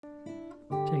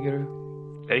Jai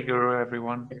Guru. Hey Guru,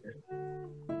 everyone.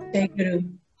 Jai Guru.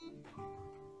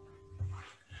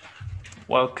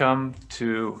 Welcome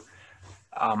to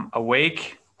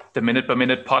Awake, the Minute by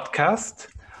Minute podcast.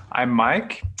 I'm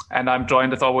Mike, and I'm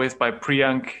joined as always by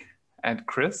Priyank and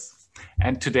Chris.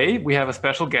 And today we have a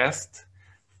special guest,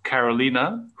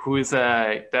 Carolina, who is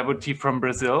a devotee from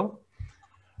Brazil.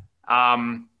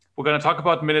 We're going to talk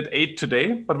about Minute 8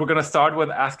 today, but we're going to start with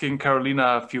asking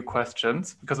Carolina a few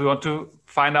questions because we want to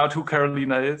find out who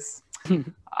Carolina is.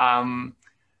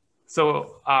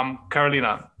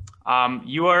 Carolina,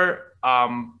 you are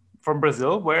from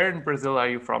Brazil. Where in Brazil are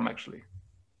you from, actually?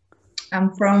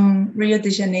 I'm from Rio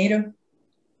de Janeiro.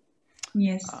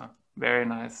 Yes. Very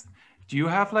nice. Do you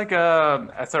have like a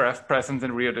SRF presence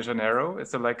in Rio de Janeiro? Is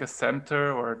there like a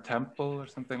center or a temple or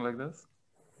something like this?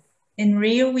 In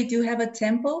Rio, we do have a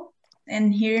temple.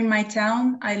 And here in my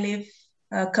town, I live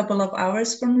a couple of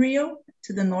hours from Rio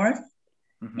to the north.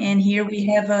 Mm-hmm. And here we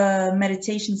have a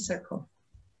meditation circle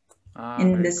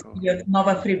in the city of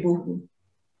Nova Friburgo.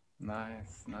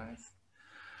 Nice, nice.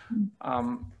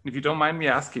 If you don't mind me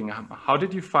asking, how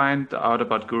did you find out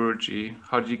about Guruji?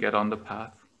 How did you get on the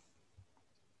path?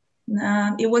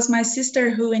 It was my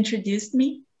sister who introduced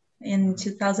me in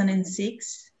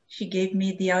 2006. She gave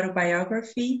me the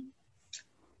autobiography.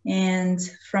 And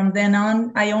from then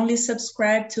on, I only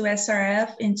subscribed to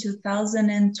SRF in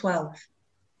 2012.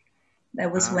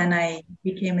 That was when I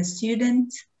became a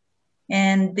student.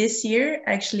 And this year,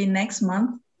 actually next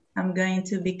month, I'm going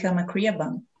to become a Kriya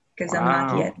Bhang because I'm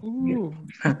not yet.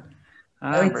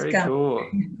 Very cool.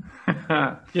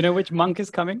 You know which monk is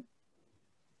coming?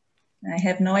 I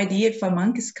have no idea if a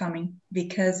monk is coming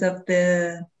because of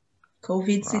the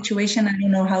COVID situation. I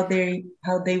don't know how they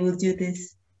will do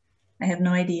this. I have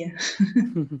no idea.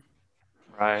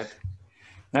 Right.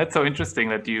 That's so interesting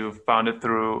that you found it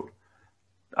through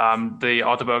the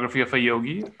autobiography of a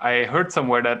yogi. I heard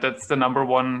somewhere that that's the number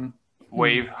one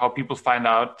way how people find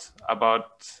out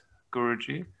about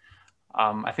Guruji.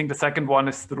 I think the second one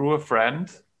is through a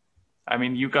friend. I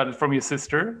mean, you got it from your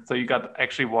sister, so you got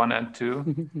actually 1 and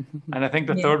 2. And I think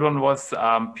the third one was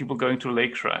people going to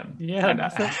Lake Shrine. Yeah,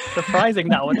 that's surprising,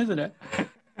 that one, isn't it?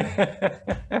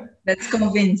 That's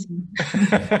convincing.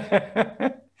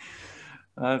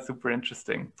 Super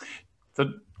interesting.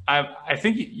 So I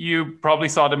think you probably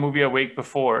saw the movie Awake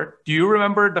before. Do you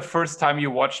remember the first time you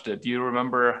watched it? Do you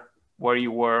remember where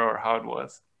you were or how it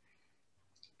was?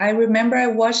 I remember I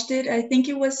watched it. I think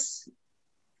it was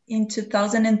in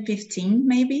 2015,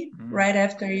 maybe, right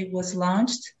after it was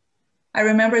launched. I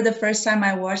remember the first time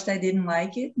I watched, I didn't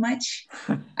like it much.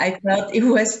 I felt it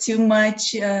was too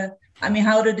much.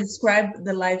 How to describe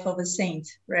the life of a saint,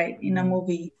 right? In a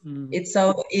movie,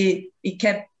 it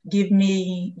kept giving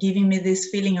me this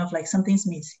feeling of like something's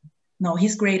missing. No,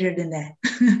 he's greater than that.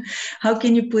 How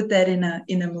can you put that in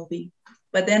a movie?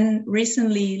 But then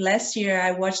recently, last year,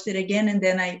 I watched it again, and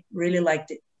then I really liked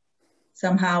it.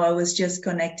 Somehow, I was just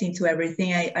connecting to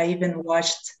everything. I even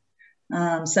watched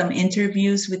some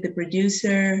interviews with the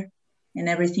producer and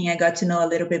everything. I got to know a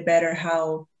little bit better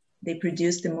how they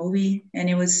produced the movie, and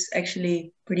it was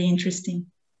actually pretty interesting.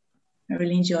 I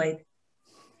really enjoyed.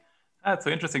 That's so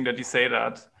interesting that you say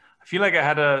that. I feel like I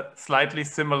had a slightly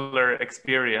similar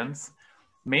experience,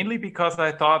 mainly because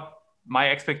I thought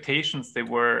my expectations, they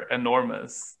were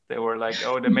enormous. They were like,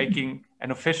 oh, they're making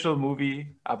an official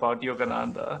movie about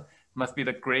Yogananda. It must be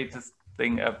the greatest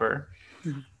thing ever.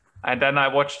 And then I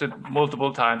watched it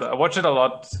multiple times. I watched it a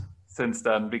lot since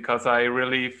then because I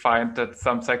really find that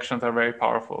some sections are very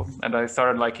powerful, and I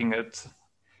started liking it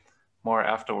more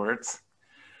afterwards.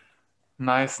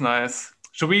 Nice.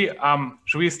 Should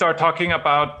we start talking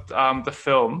about the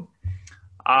film?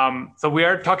 So we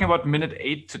are talking about Minute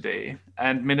 8 today,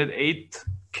 and Minute 8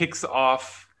 kicks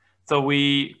off. So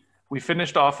we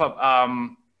finished off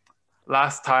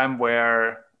last time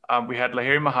where we had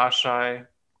Lahiri Mahashai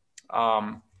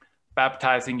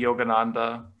baptizing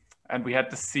Yogananda. And we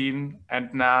had the scene,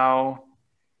 and now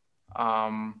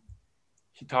the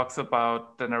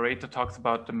narrator talks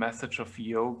about the message of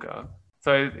yoga.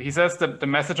 So he says that the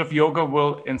message of yoga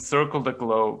will encircle the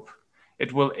globe.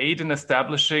 It will aid in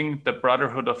establishing the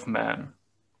brotherhood of man.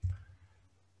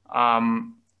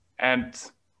 And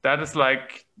that is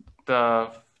like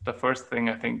the first thing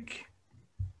I think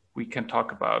we can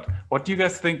talk about. What do you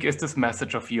guys think is this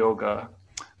message of yoga?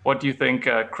 What do you think,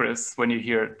 Chris, when you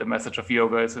hear the message of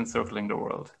yoga is encircling the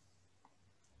world?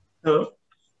 So,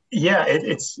 yeah,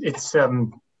 it's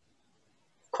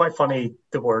quite funny.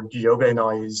 The word yoga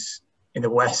now is in the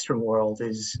Western world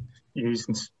is used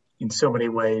in so many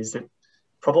ways that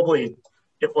probably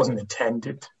it wasn't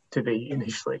intended to be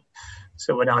initially.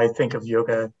 So when I think of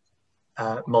yoga,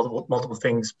 multiple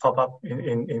things pop up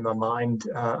in my mind,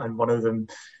 and one of them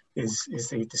is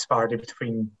the disparity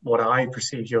between what I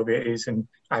perceive yoga is, and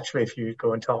actually, if you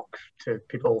go and talk to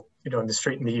people, in the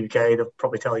street in the UK, they'll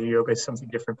probably tell you yoga is something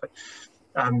different. But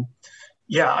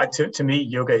yeah, to me,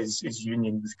 yoga is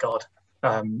union with God,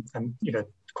 and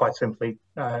quite simply,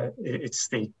 it's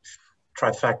the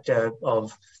trifecta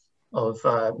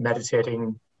of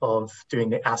meditating, of doing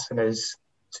the asanas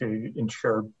to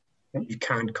ensure that you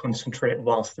can concentrate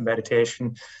whilst the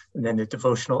meditation, and then the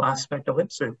devotional aspect of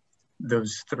it. So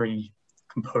those three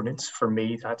components for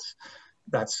me, that's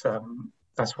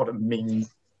what it means,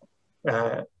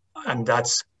 and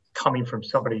that's coming from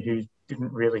somebody who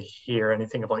didn't really hear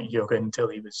anything about yoga until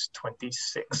he was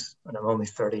 26, and I'm only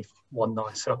 31 now.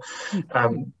 So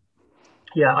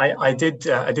yeah, I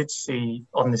did see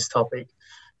on this topic,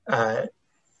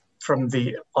 from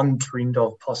the Undreamed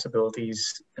Of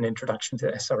Possibilities, an introduction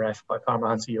to SRF by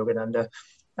Paramahansa Yogananda,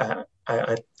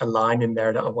 a line in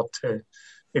there that I want to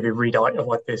maybe read out of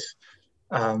what this,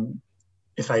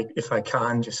 if I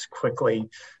can, just quickly.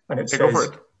 And it says,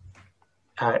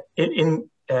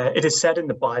 it is said in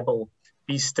the Bible,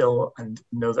 "Be still and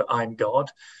know that I'm God."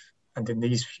 And in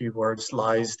these few words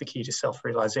lies the key to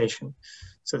self-realization.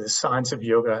 So the science of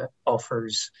yoga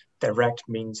offers direct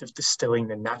means of distilling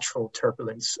the natural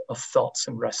turbulence of thoughts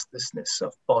and restlessness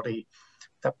of body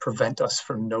that prevent us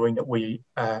from knowing that we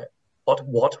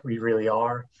what we really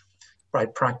are. By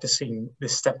practicing the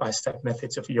step-by-step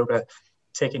methods of yoga,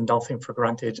 taking nothing for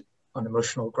granted on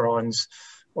emotional grounds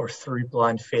or through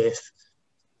blind faith,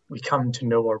 we come to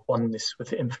know our oneness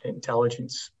with infinite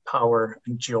intelligence, power,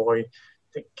 and joy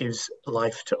that gives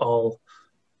life to all,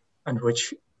 and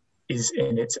which is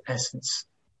in its essence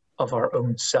of our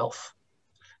own self.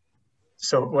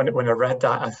 So when I read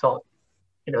that, I thought,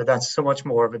 that's so much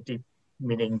more of a deep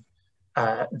meaning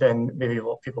than maybe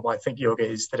what people might think yoga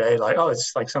is today. Like, oh,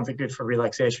 it's like something good for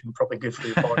relaxation, probably good for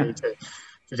your body to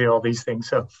do all these things.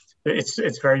 So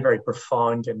it's very, very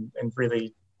profound, and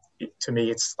really, to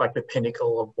me, it's like the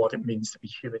pinnacle of what it means to be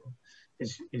human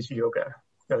is yoga.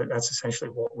 That's essentially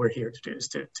what we're here to do, is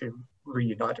to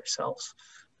reunite ourselves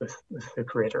with the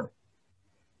Creator.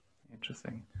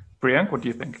 Interesting. Priyank, what do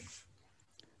you think?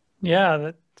 Yeah,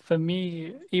 that for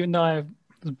me, even though I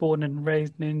was born and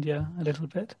raised in India a little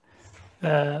bit,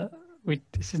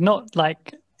 this is not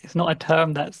like, it's not a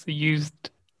term that's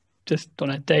used just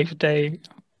on a day-to-day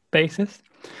basis.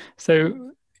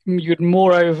 So you'd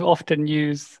more often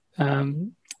use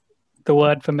the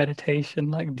word for meditation,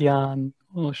 like dhyan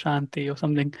or shanti or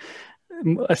something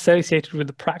associated with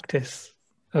the practice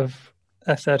of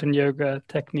a certain yoga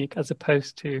technique, as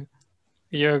opposed to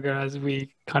yoga as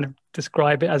we kind of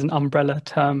describe it as an umbrella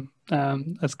term,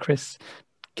 as Chris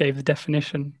gave the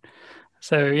definition.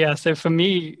 So yeah, so for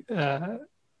me,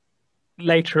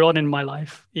 later on in my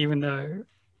life, even though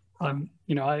I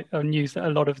use a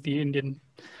lot of the Indian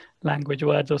language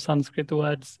words or Sanskrit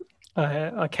words,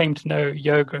 I came to know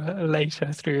yoga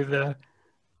later through the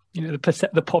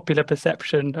popular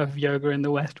perception of yoga in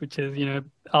the West, which is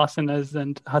asanas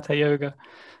and hatha yoga.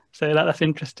 So that's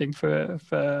interesting for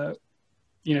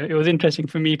it was interesting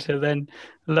for me to then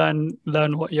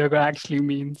learn what yoga actually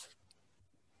means.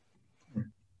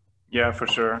 Yeah, for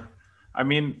sure. I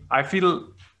mean, I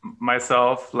feel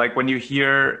myself like when you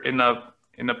hear in a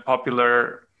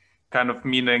popular kind of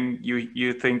meaning,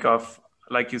 you think of,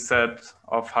 like you said,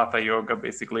 of hatha yoga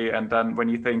basically, and then when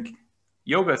you think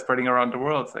yoga is spreading around the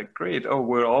world, it's like, great, oh,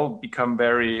 we'll all become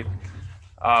very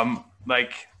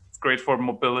like, it's great for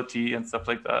mobility and stuff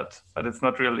like that, but it's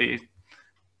not really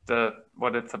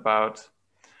what it's about.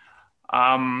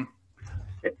 Can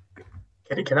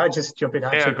I just jump in?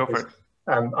 Actually, yeah, go for it.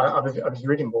 I was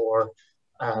reading more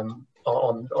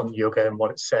on yoga and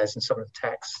what it says in some of the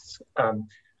texts, and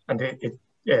it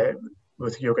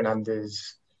with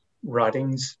Yogananda's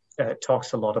writings,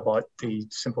 talks a lot about the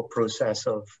simple process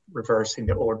of reversing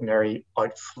the ordinary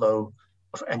outflow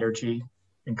of energy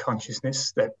in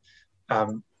consciousness, that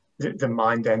the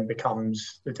mind then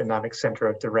becomes the dynamic center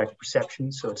of direct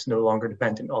perception. So it's no longer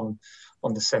dependent on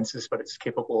the senses, but it's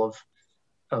capable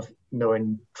of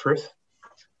knowing truth.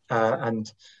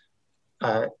 And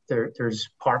there's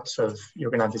parts of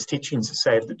Yogananda's teachings that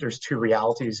say that there's two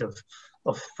realities of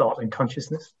thought and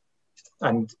consciousness.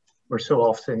 And we're so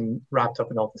often wrapped up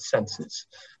in all the senses.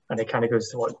 And it kind of goes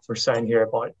to what we're saying here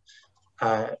about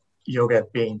yoga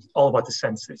being all about the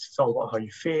senses. It's all about how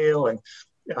you feel, and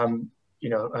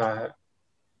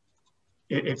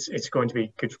it's going to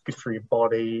be good for your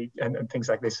body and things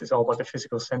like this. It's all about the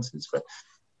physical senses. But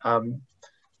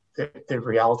the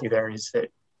reality there is that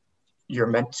you're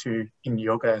meant to, in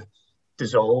yoga,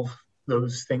 dissolve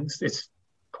those things. It's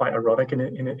quite erotic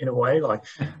in a way. Like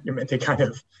you're meant to kind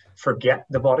of forget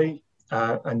the body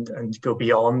and go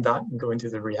beyond that and go into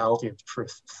the reality of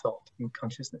truth, thought, and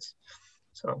consciousness.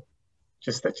 So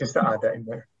just to add that in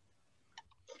there.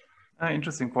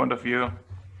 Interesting point of view.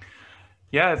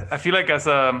 Yeah, I feel like as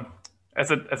a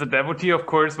devotee, of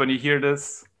course, when you hear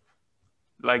this,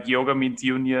 like yoga means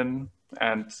union,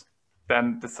 and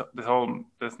then this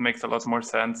makes a lot more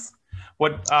sense.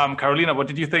 What Carolina, what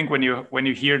did you think when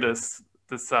you hear this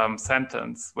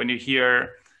sentence? When you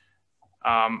hear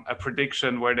a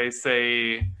prediction where they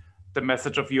say the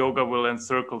message of yoga will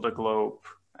encircle the globe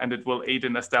and it will aid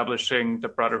in establishing the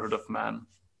brotherhood of man?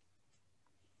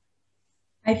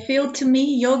 I feel, to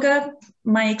me, yoga,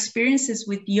 my experiences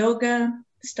with yoga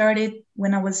started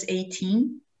when I was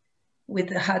 18 with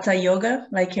the Hatha yoga,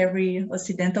 like every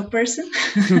Occidental person.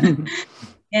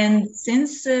 And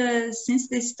since the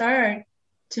start,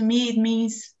 to me, it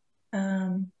means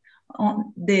the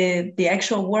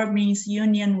actual word means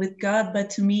union with God,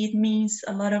 but to me, it means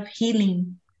a lot of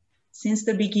healing. Since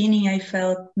the beginning, I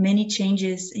felt many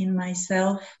changes in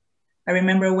myself. I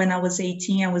remember when I was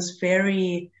 18, I was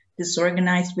very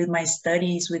disorganized with my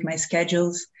studies, with my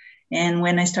schedules. And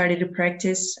when I started to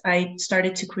practice, I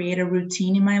started to create a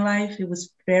routine in my life. It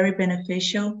was very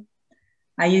beneficial.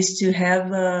 I used to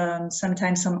have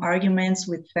sometimes some arguments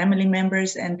with family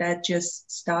members, and that just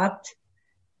stopped.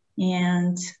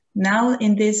 And now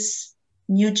in this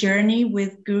new journey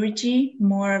with Guruji,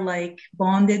 more like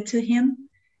bonded to him,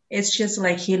 it's just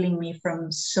like healing me from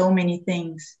so many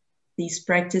things, these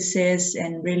practices,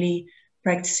 and really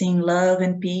practicing love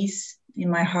and peace in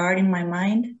my heart, in my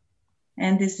mind.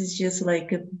 And this is just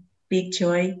like a big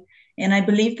joy. And I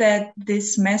believe that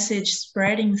this message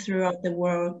spreading throughout the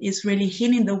world is really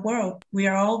healing the world. We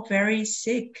are all very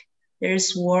sick.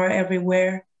 There's war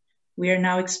everywhere. We are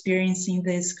now experiencing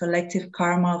this collective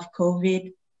karma of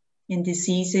COVID and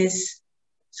diseases.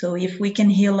 So if we can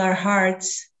heal our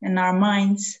hearts and our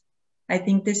minds, I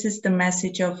think this is the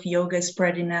message of yoga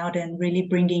spreading out and really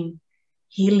bringing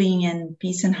healing and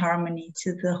peace and harmony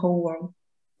to the whole world.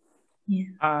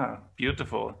 Yeah.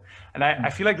 Beautiful. And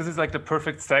I feel like this is like the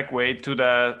perfect segue to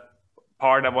the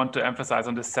part I want to emphasize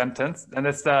on this sentence, and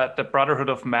it's the brotherhood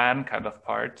of man kind of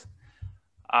part.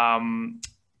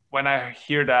 When I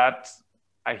hear that,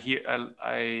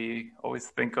 I always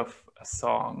think of a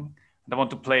song, and I want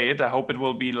to play it. I hope it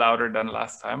will be louder than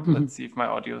last time. Let's see if my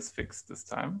audio is fixed this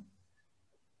time.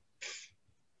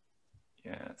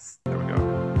 Yes, there we go.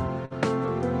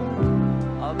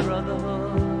 A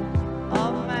brotherhood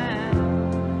of man.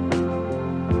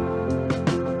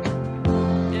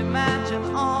 Imagine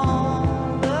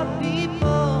all the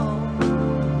people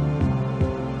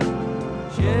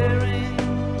sharing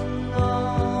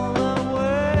all the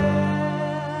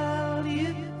world.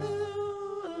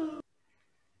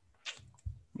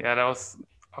 Yeah, that was,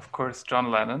 of course,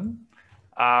 John Lennon,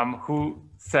 who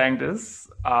sang this.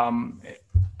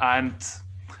 And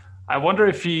I wonder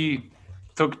if he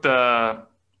took the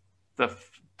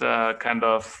kind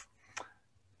of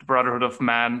brotherhood of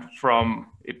man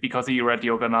from it because he read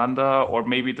Yogananda, or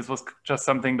maybe this was just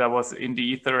something that was in the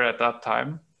ether at that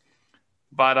time.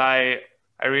 But I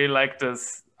really like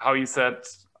this, how you said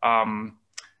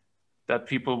that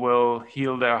people will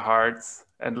heal their hearts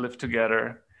and live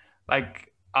together.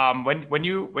 Like when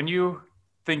you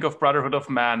think of brotherhood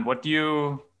of man, what do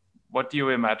you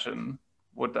imagine?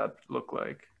 Would that look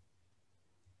like?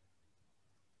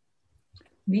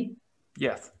 Me?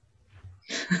 Yes.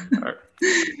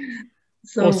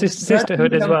 So or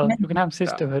sisterhood as well. You can have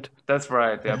sisterhood. Yeah, that's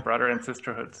right. Yeah, brother and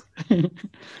sisterhood.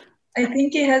 I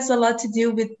think it has a lot to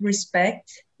do with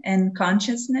respect and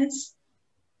consciousness.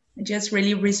 Just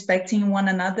really respecting one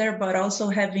another, but also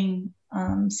having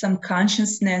some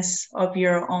consciousness of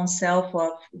your own self,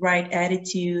 of right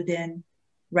attitude and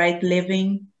right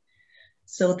living,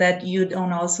 so that you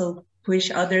don't also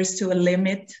push others to a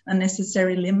limit,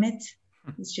 unnecessary limit.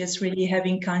 It's just really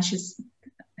having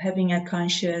a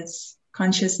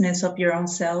consciousness of your own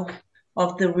self,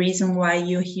 of the reason why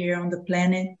you're here on the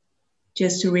planet,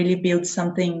 just to really build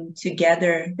something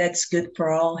together that's good for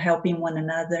all, helping one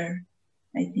another.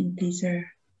 I think these are.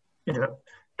 Yeah,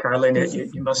 Carolina,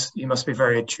 you must be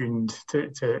very attuned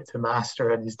to Master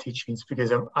and his teachings,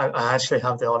 because I actually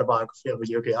have the autobiography of a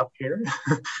yogi up here,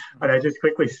 and I just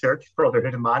quickly searched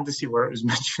Brotherhood of Man to see where it was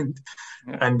mentioned,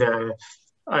 and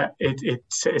it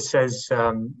says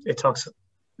it talks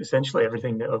essentially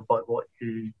everything about what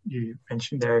you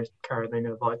mentioned there,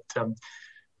 Carolina, about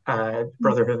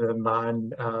Brotherhood of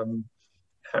Man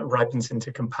ripens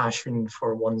into compassion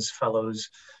for one's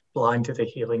fellows, blind to the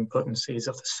healing potencies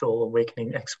of the soul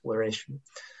awakening exploration.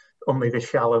 Only the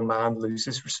shallow man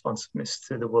loses responsiveness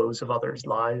to the woes of others'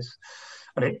 lives.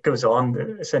 And it goes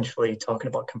on essentially talking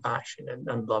about compassion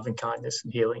and love and kindness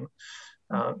and healing.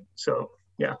 So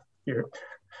yeah,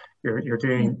 you're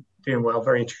doing well,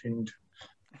 very tuned.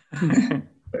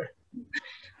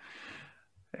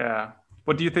 Yeah.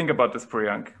 What do you think about this,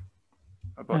 Priyank?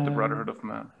 About the Brotherhood of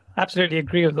Man? Absolutely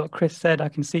agree with what Chris said. I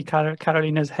can see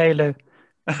Carolina's halo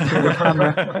through the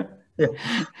camera. Yeah.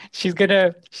 She's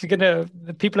gonna,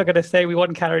 the people are gonna say, we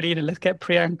want Carolina, let's get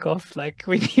Priyank off. Like,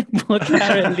 we need more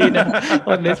Carolina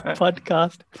on this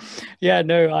podcast. Yeah,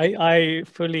 no, I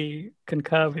fully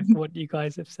concur with what you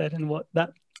guys have said and what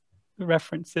that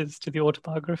references to the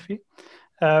autobiography.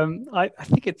 I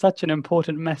think it's such an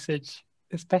important message,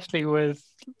 especially with,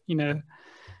 you know,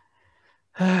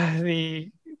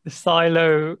 the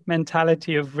silo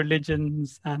mentality of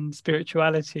religions and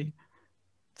spirituality.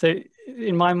 So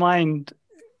in my mind,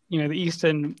 you know, the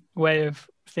Eastern way of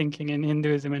thinking in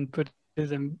Hinduism and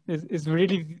Buddhism is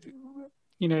really,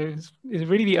 you know, is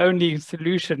really the only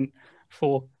solution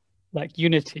for like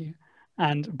unity.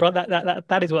 And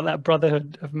that is what that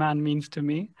brotherhood of man means to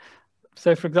me.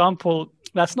 So, for example,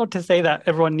 that's not to say that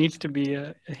everyone needs to be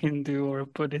a Hindu or a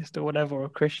Buddhist or whatever, or a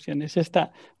Christian. It's just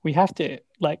that we have to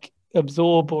like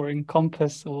absorb or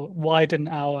encompass or widen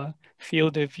our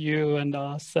field of view and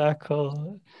our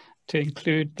circle to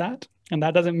include that. And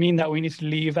that doesn't mean that we need to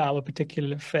leave our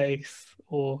particular faith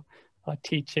or our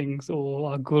teachings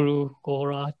or our guru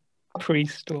or our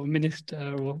priest or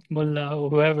minister or mullah or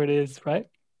whoever it is, right?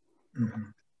 Mm-hmm.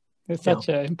 It's such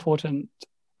an important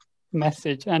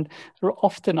message. And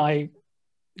often I,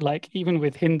 like, even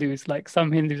with Hindus, like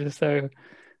some Hindus are so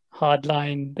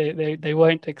hardline, they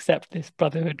won't accept this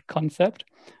brotherhood concept.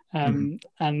 And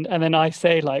then I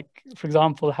say, like, for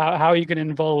example, how are you going to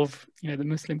involve, you know, the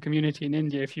Muslim community in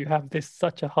India if you have this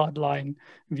such a hardline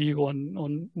view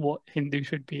on what Hindu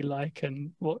should be like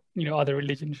and what, you know, other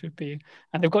religions should be?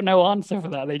 And they've got no answer for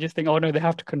that. They just think, oh no, they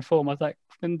have to conform. I was like,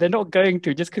 and they're not going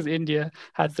to. Just because India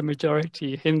has the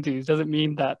majority Hindus doesn't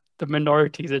mean that the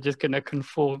minorities are just going to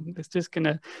conform. It's just going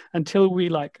to, until we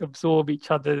like absorb each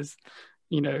other's,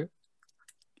 you know,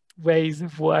 ways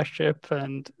of worship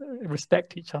and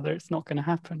respect each other, it's not going to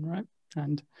happen, right?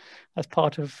 And that's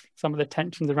part of some of the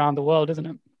tensions around the world, isn't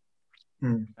it?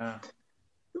 Yeah.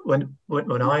 When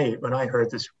I heard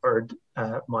this word,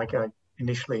 Mike, I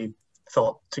initially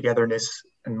thought togetherness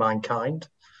and mankind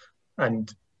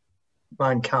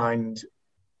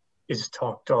is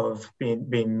talked of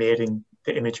being made in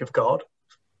the image of God.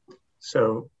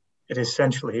 So it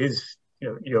essentially is, you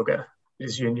know, yoga. It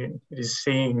is union. It is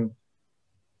seeing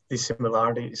the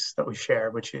similarities that we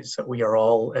share, which is that we are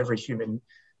all, every human,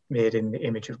 made in the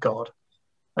image of God.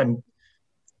 And,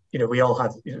 you know, we all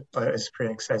have, you know, as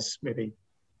Priyank says, maybe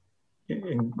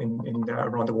in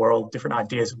around the world, different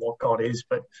ideas of what God is,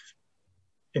 but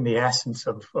in the essence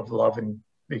of love and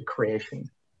the creation,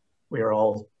 we are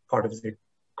all part of the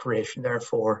creation.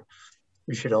 Therefore,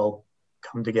 we should all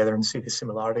come together and see the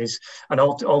similarities. And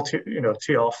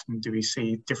too often do we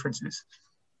see differences.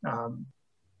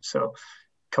 So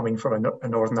coming from a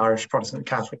Northern Irish Protestant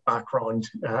Catholic background,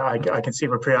 I can see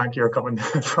where Priyank you're coming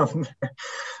from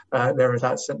there with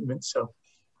that sentiment. So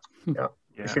yeah,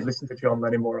 we should listen to John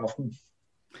Lennon more often.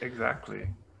 Exactly.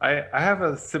 I have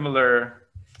a similar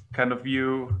kind of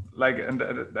view, like, and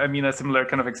I mean a similar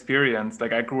kind of experience.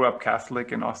 Like, I grew up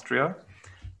Catholic in Austria,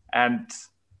 and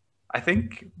I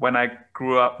think when I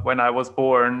was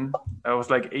born, I was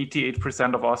like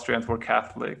 88% of Austrians were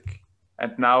Catholic,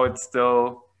 and now it's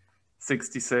still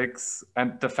 66,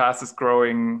 and the fastest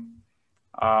growing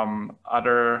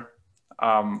other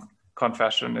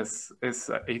confession is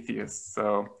atheist.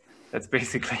 So that's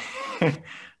basically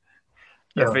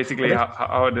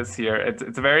how it is here.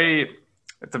 It's a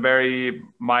very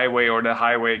my way or the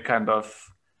highway kind of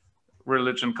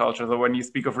religion culture. So when you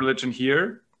speak of religion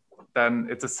here, then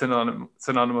it's a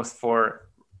synonymous for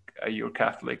you're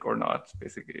Catholic or not,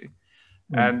 basically.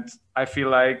 And I feel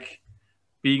like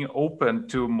being open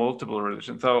to multiple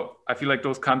religions. So I feel like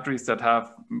those countries that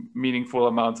have meaningful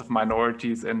amounts of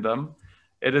minorities in them,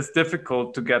 it is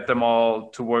difficult to get them all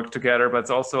to work together, but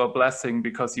it's also a blessing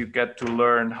because you get to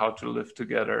learn how to live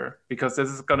together, because this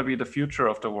is going to be the future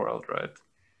of the world, right?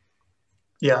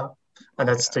 Yeah, and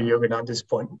that's to Yogananda's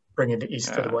point, bringing the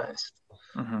East to the West,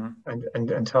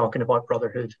 and talking about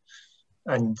brotherhood.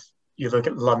 And you look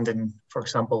at London, for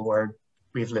example, where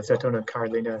we've lived. I don't know,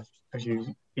 Carolina, have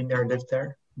you been there, lived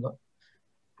there?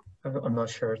 I'm not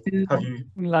sure. Have you?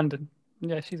 In London.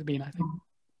 Yeah, she's been, I think.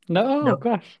 No, No.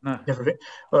 gosh. No. Never been.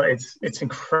 Well, it's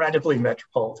incredibly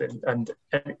metropolitan, and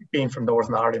being from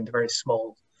Northern Ireland, a very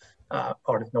small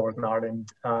part of Northern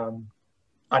Ireland,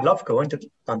 I love going to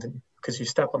London because you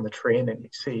step on the train and you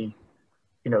see,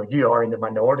 you are in the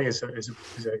minority as a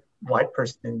white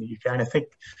person in the UK, and I think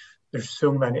there's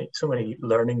so many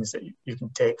learnings that you can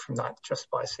take from that just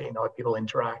by seeing how people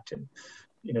interact and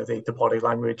the body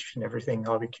language and everything,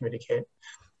 how we communicate.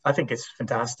 I think it's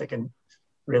fantastic and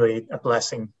really a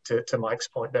blessing to Mike's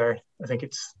point there. I think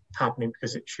it's happening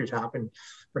because it should happen.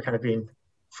 We're kind of being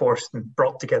forced and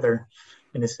brought together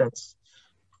in a sense.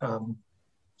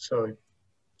 So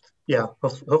yeah,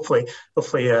 hopefully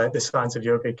the science of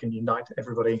yoga can unite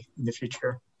everybody in the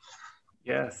future.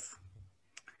 Yes.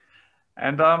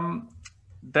 And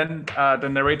then the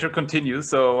narrator continues.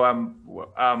 So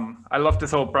I love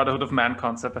this whole Brotherhood of Man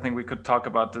concept. I think we could talk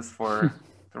about this for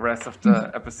the rest of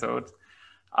the episode.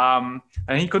 And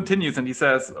he continues and he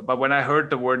says, but when I heard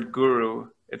the word guru,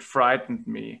 it frightened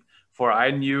me, for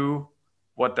I knew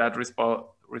what that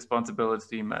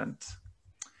responsibility meant.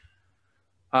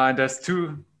 And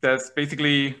there's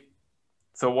basically,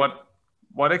 so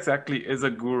what exactly is a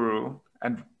guru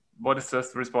and what is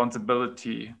this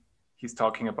responsibility he's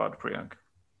talking about, Priyank?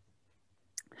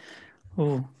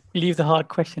 Oh, leave the hard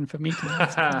question for me to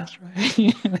answer. That's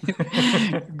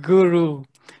right.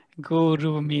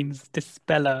 Guru means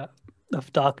dispeller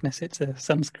of darkness. It's a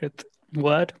Sanskrit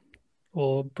word,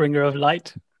 or bringer of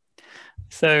light.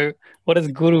 So what does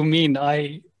guru mean?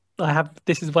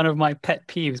 This is one of my pet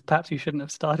peeves. Perhaps you shouldn't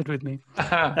have started with me.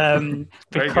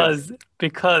 Because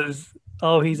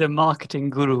he's a marketing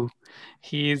guru.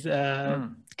 He's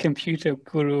a computer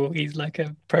guru. He's like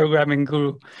a programming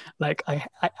guru. Like I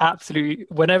absolutely,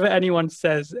 whenever anyone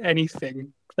says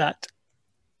anything that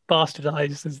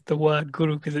bastardizes the word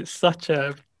guru, because it's such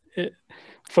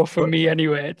for me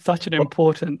anyway, it's such an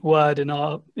important word in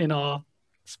our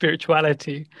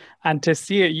spirituality, and to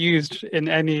see it used in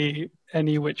any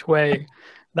which way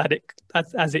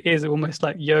as it is almost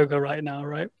like yoga right now,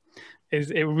 right?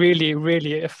 It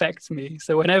really affects me.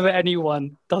 So whenever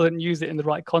anyone doesn't use it in the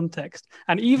right context,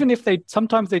 and even if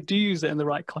sometimes they do use it in the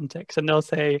right context, and they'll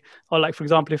say, like for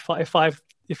example, if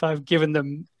I've given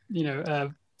them,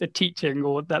 the teaching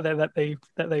or that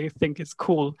they think is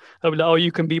cool, they'll be like,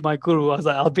 you can be my guru.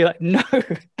 I'll be like, no,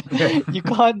 you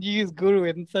can't use guru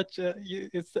in such a.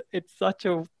 It's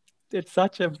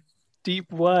such a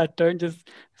deep word. Don't just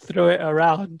throw it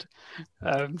around.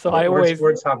 So I always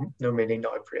words have no meaning now,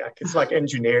 Priyank. It's like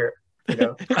engineer,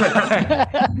 Of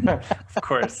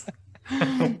course.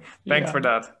 Thanks for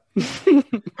that.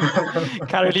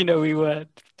 Carolina, we were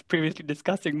previously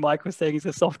discussing, Mike was saying he's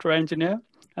a software engineer,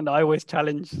 and I always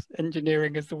challenge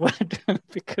engineering as the word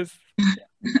because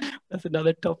that's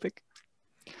another topic.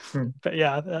 But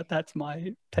yeah, that's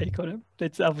my take on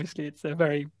it. It's a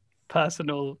very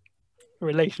personal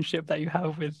relationship that you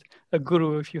have with a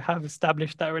guru if you have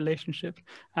established that relationship.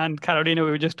 And Carolina,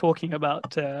 we were just talking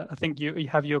about I think you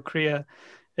have your Kriya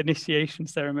initiation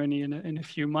ceremony in a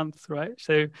few months, right?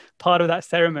 So part of that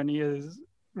ceremony is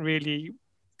really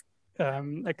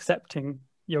accepting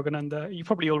Yogananda. You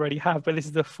probably already have, but this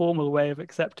is a formal way of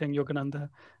accepting Yogananda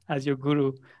as your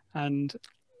guru. And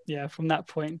yeah, from that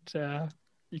point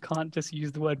you can't just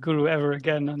use the word guru ever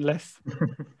again unless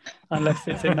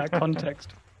it's in that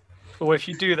context. Or if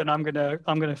you do, then I'm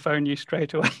gonna phone you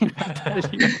straight away.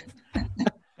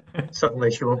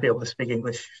 Suddenly she won't be able to speak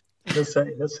English. That's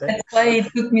why it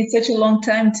took me such a long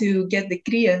time to get the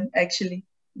Kriya, actually,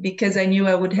 because I knew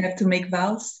I would have to make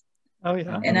vows. Oh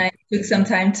yeah. And I took some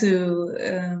time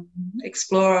to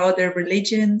explore other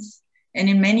religions. And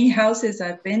in many houses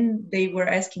I've been, they were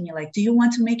asking me like, do you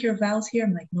want to make your vows here?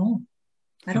 I'm like, no,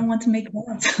 I don't want to make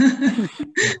vows.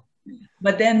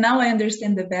 But then now I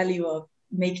understand the value of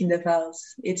making the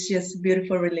vows. It's just a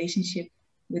beautiful relationship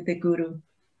with the guru,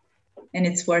 and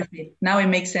it's worth it. Now it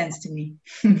makes sense to me.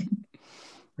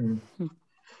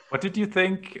 What did you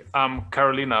think,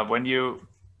 Carolina,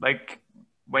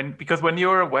 because when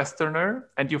you're a Westerner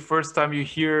and first time you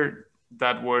hear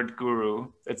that word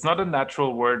guru, it's not a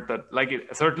natural word that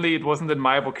certainly it wasn't in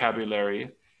my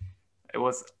vocabulary. It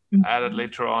was added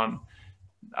later on.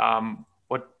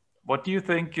 What do you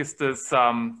think is this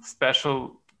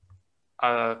special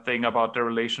thing about the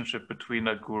relationship between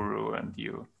a guru and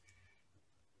you?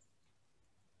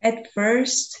 At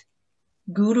first,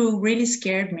 guru really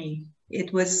scared me.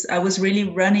 I was really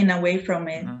running away from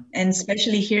it. And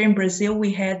especially here in Brazil,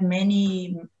 we had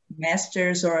many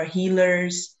masters or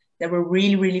healers that were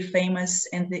really, really famous.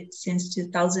 And since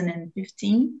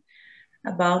 2015,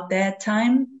 about that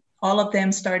time, all of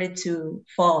them started to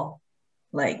fall,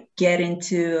 like get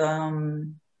into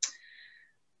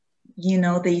you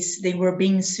know, they were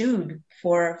being sued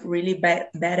for really bad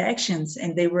actions,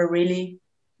 and they were really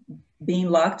being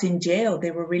locked in jail.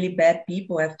 They were really bad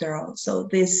people after all. So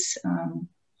this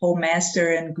whole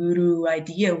master and guru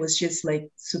idea was just like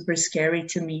super scary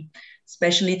to me,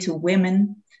 especially to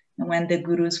women, and when the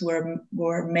gurus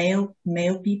were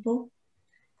male people.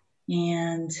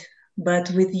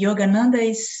 But with Yogananda,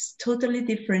 it's totally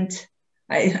different.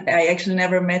 I actually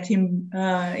never met him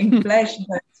in flesh,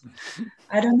 but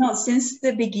I don't know. Since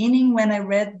the beginning, when I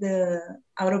read the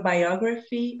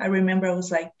autobiography, I remember I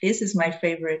was like, this is my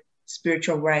favorite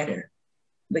spiritual writer.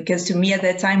 Because to me at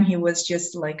that time, he was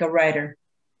just like a writer,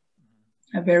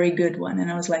 a very good one. And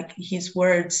I was like, his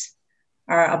words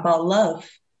are about love.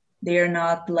 They are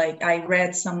not like, I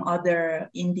read some other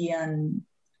Indian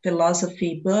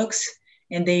philosophy books,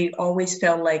 and they always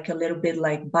felt like a little bit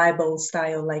like Bible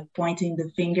style, like pointing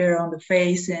the finger on the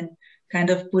face and kind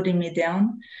of putting me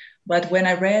down. But when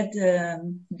I read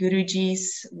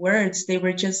Guruji's words, they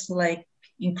were just like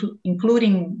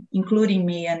including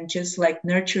me and just like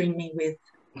nurturing me with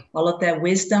all of that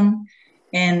wisdom.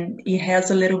 And it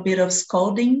has a little bit of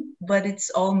scolding, but it's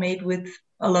all made with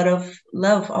a lot of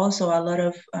love, also a lot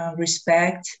of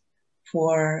respect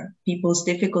for people's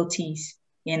difficulties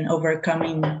in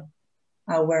overcoming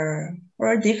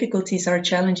our difficulties, our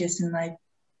challenges in life.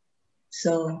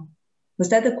 So was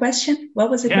that the question? What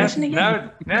was the question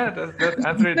again? No, that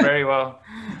answered it very well.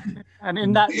 And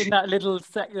in that little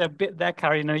bit there,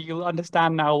 Kari, you know, you'll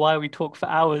understand now why we talk for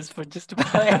hours for just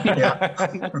about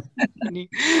anything.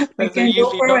 We can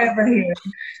go forever here.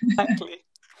 Exactly.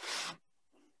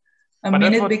 But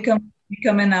minute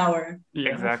become an hour.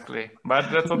 Yeah. Exactly. But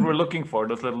that's what we're looking for,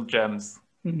 those little gems.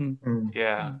 Mm-hmm.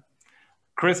 Yeah.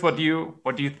 Chris, what do you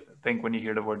think when you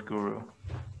hear the word guru?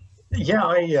 Yeah,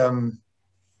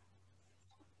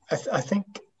 I think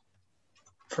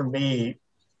for me,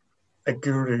 a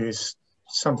guru is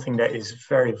something that is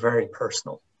very, very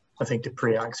personal. I think to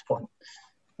Priyang's point,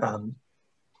 I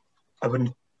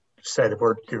wouldn't say the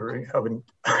word guru. I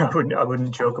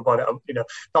wouldn't joke about it. You know,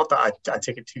 not that I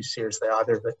take it too seriously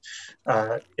either,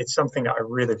 but it's something that I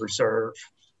really reserve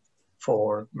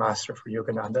for Master, for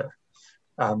Yogananda.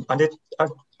 And I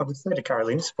would say to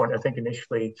Caroline's point, I think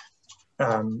initially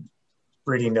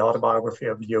reading the autobiography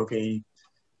of Yogi,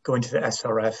 going to the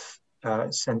SRF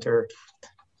center,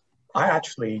 I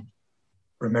actually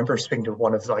remember speaking to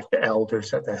one of like the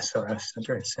elders at the SRF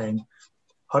center and saying,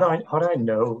 how do I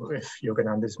know if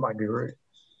Yogananda is my guru?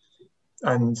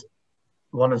 And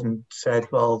one of them said,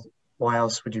 well, why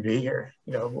else would you be here?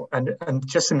 You know, and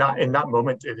just in that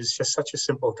moment, it was just such a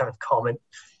simple kind of comment.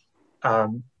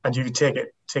 And you could take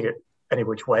it any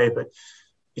which way, but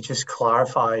it just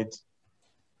clarified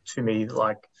to me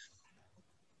like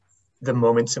the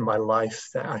moments in my life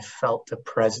that I felt the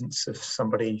presence of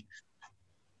somebody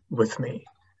with me,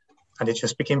 and it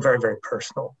just became very, very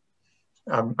personal.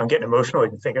 I'm getting emotional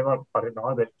even thinking about it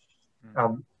now, but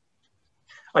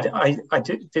I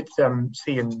did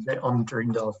see in the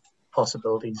Undreamed Of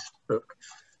Possibilities book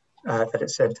that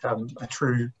it said a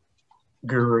true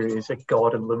guru is a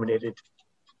God-illuminated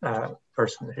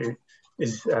person who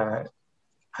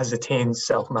has attained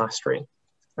self-mastery,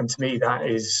 and to me that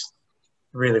is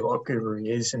really what guru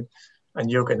is, and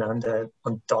Yogananda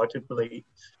undoubtedly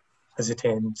has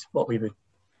attained what we would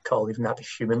call, even at the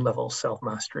human level,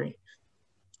 self-mastery.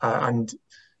 And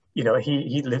you know,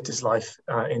 he lived his life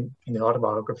in the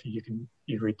autobiography.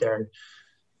 You read there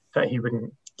that he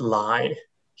wouldn't lie,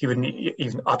 he wouldn't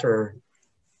even utter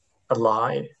a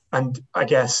lie. And I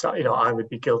guess, you know, I would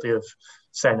be guilty of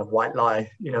saying a white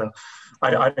lie. You know,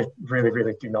 I really,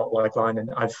 really do not like lying, and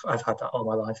I've had that all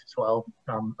my life as well.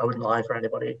 I wouldn't lie for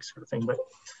anybody, sort of thing. But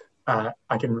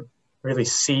I can really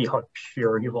see how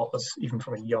pure he was, even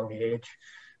from a young age.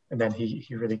 And then he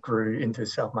really grew into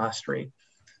self-mastery.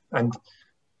 And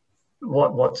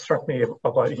what struck me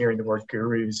about hearing the word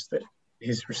guru is that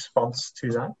his response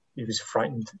to that, he was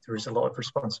frightened. There was a lot of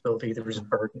responsibility. There was a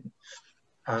burden.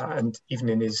 And even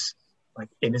in his like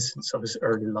innocence of his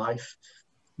early life,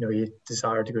 you know, he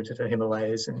desired to go to the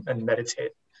Himalayas and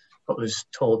meditate, but was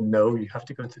told, no, you have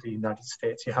to go to the United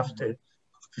States. You have to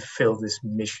fulfill this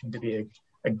mission to be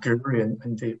a guru,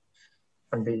 and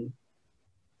the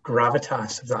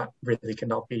gravitas of that really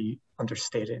cannot be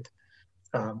understated.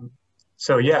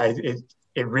 So yeah,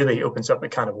 it really opens up a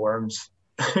can of worms.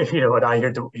 You know, when I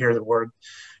hear the word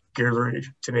guru,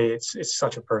 to me, it's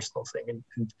such a personal thing.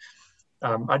 And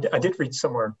I did read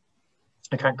somewhere,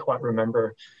 I can't quite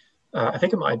remember, I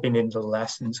think it might have been in the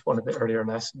lessons, one of the earlier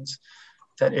lessons,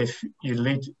 that if you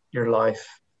lead your life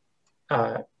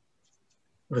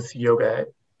with yoga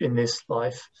in this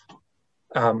life,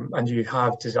 and you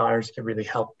have desires to really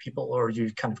help people, or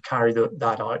you kind of carry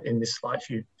that out in this life,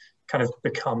 you kind of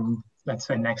become, let's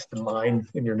say, next in line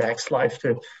in your next life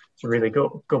to really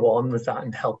go on with that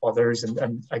and help others.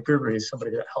 And a guru is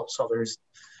somebody that helps others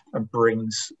and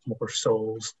brings more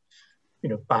souls,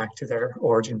 back to their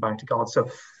origin, back to God. So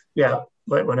yeah,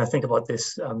 when I think about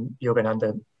this,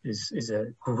 Yogananda is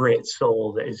a great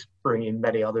soul that is bringing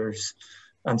many others,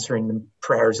 answering the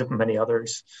prayers of many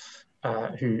others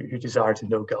who desire to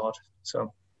know God.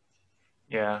 So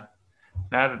yeah,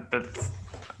 now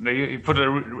you put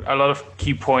a lot of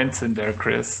key points in there,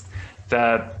 Chris,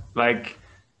 that like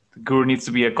the guru needs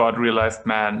to be a God-realized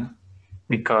man,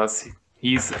 because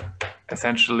he's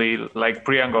essentially, like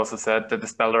Priyank also said, the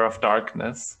dispeller of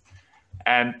darkness.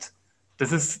 And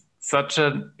this is such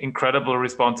an incredible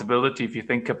responsibility if you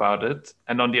think about it.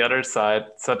 And on the other side,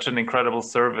 such an incredible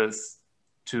service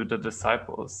to the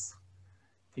disciples.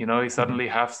 You suddenly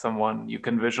have someone, you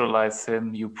can visualize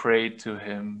him, you pray to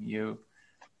him, you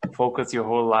focus your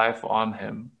whole life on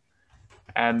him.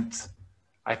 And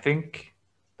I think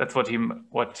that's what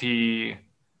he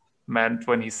meant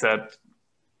when he said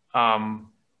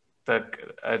that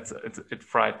it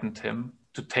frightened him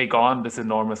to take on this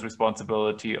enormous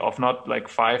responsibility of not like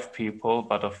 5 people,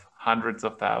 but of hundreds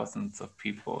of thousands of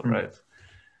people, right?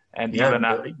 And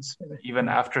even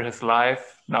after his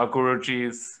life, now Guruji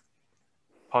is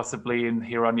possibly in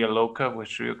Hiranyaloka with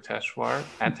Sri Yukteswar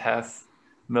and has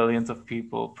millions of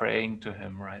people praying to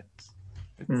him, right?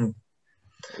 And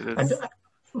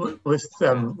with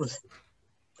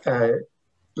Lahiri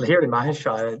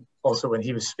Maheshaya, also when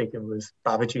he was speaking with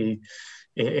Babaji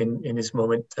in his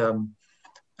moment,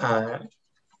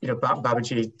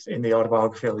 Babaji in the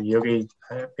autobiography of a yogi,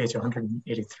 page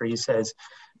 183 says,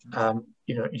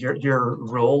 your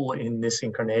role in this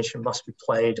incarnation must be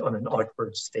played on an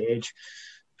outward stage.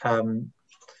 And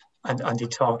he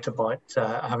talked about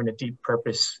having a deep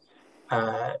purpose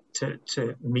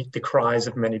to meet the cries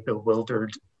of many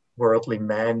bewildered worldly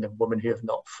men and women who have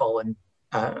not fallen,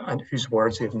 and whose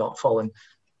words have not fallen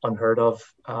unheard of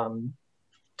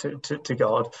to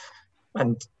God.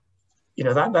 And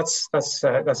that's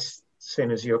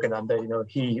same as Yogananda.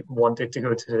 He wanted to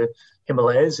go to the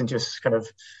Himalayas and just kind of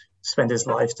spend his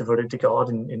life devoted to God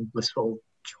in blissful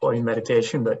joy and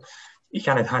meditation, but he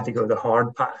kind of had to go the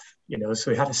hard path,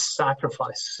 so he had to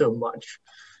sacrifice so much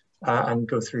and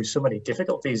go through so many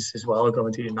difficulties as well,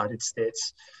 going to the United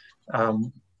States,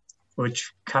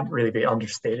 which can't really be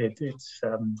understated. It's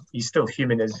he's still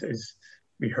human, as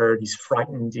we heard. He's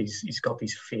frightened, he's got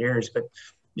these fears, but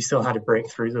he still had to break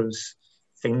through those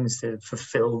things to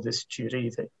fulfill this duty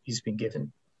that he's been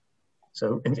given.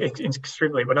 So it's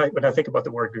extremely, when I think about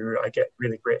the word guru, I get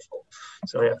really grateful.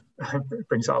 So yeah, it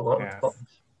brings out a lot of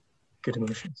good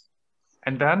emotions.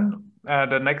 And then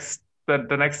the next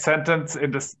sentence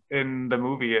in the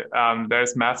movie,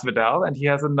 there's Masvidal, and he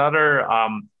has another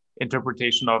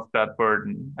interpretation of that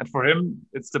burden. And for him,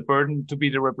 it's the burden to be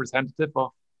the representative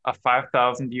of a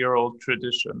 5,000-year-old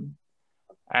tradition.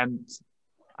 And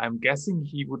I'm guessing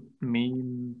he would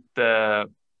mean the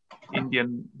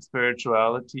Indian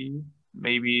spirituality,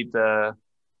 maybe the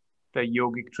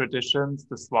yogic traditions,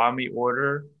 the Swami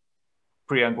order.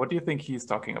 Priyank, what do you think he's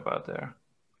talking about there?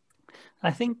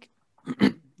 I think,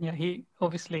 he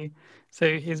obviously,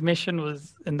 so his mission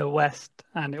was in the West,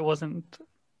 and it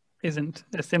isn't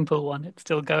a simple one. It's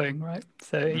still going, right?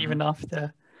 So even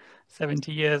after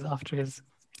 70 years after his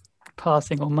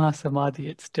passing or Mahasamadhi,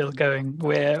 it's still going.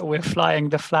 We're flying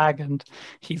the flag, and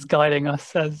he's guiding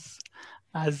us as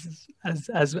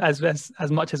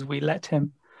much as we let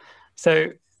him.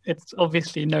 So it's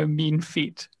obviously no mean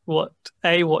feat what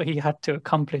he had to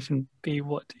accomplish, and B,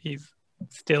 what he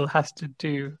still has to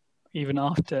do even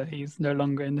after he's no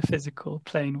longer in the physical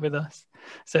plane with us.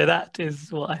 So that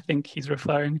is what I think he's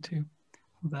referring to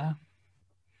there.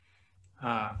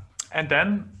 And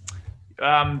then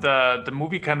the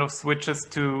movie kind of switches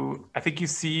to, I think you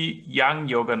see young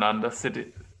Yogananda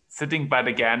sitting by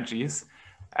the Ganges,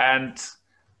 and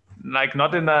like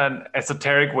not in an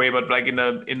esoteric way, but like in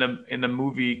a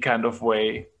movie kind of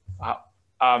way.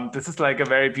 This is like a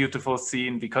very beautiful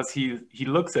scene because he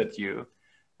looks at you,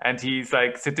 and he's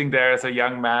like sitting there as a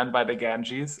young man by the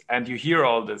Ganges, and you hear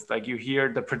all this, like you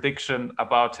hear the prediction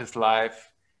about his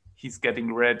life. He's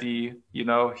getting ready,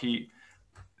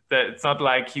 it's not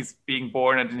like he's being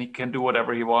born and he can do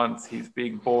whatever he wants. He's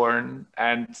being born,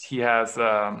 and he has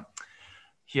a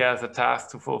task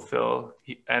to fulfill,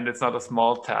 and it's not a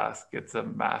small task; it's a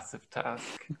massive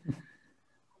task.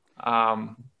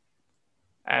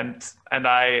 And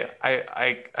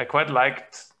I quite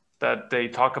liked that they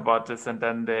talk about this, and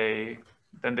then they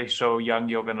then they show young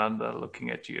Yogananda looking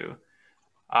at you.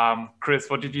 Chris,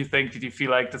 what did you think? Did you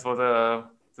feel like this was a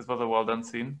well done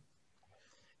scene?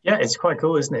 Yeah, it's quite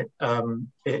cool, isn't it?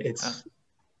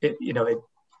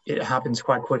 It happens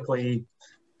quite quickly.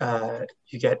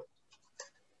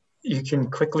 You can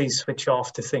quickly switch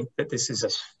off to think that this is a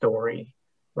story,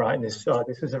 right? And this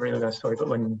is a really nice story. But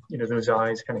when those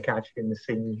eyes kind of catch you in the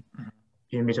scene,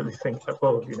 you immediately think that,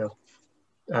 well,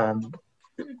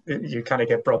 you kind of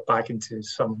get brought back into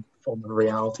some form of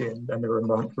reality, and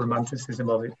the romanticism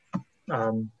of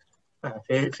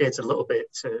it fades a little bit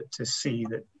to see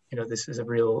that this is a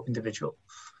real individual.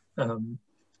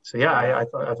 So yeah, I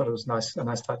thought it was a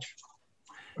nice touch.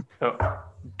 So,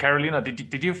 Carolina,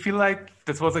 did you feel like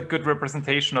this was a good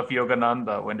representation of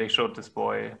Yogananda when they showed this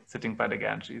boy sitting by the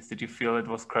Ganges? Did you feel it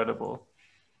was credible?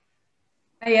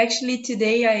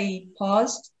 Today I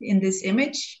paused in this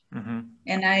image,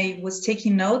 and I was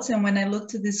taking notes. And when I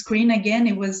looked at the screen again,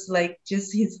 it was like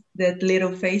just that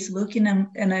little face looking,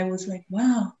 and I was like,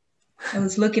 wow. I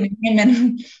was looking at him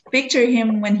and picture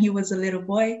him when he was a little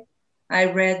boy. I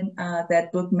read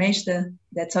that book Meshta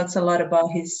that talks a lot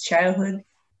about his childhood,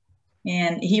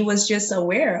 and he was just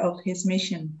aware of his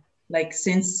mission. Like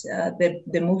since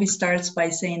the movie starts by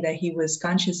saying that he was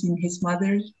conscious in his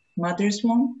mother's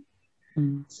womb.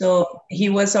 So he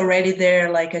was already there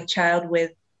like a child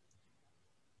with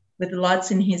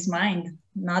lots in his mind,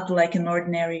 not like an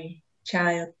ordinary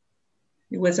child.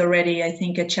 It was already, I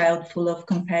think, a child full of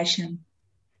compassion.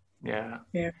 Yeah.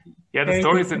 The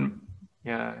stories in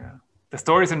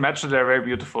Meshta, they're very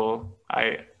beautiful.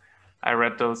 I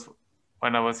read those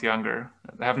when I was younger.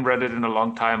 I haven't read it in a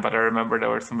long time, but I remember there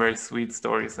were some very sweet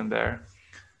stories in there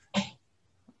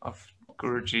of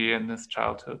Guruji and his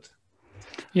childhood.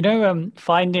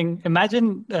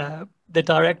 Imagine the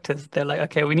directors, they're like,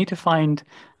 okay, we need to find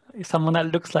someone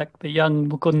that looks like the young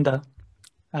Mukunda.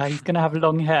 He's going to have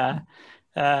long hair.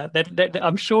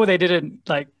 I'm sure they didn't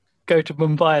like go to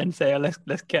Mumbai and say, oh,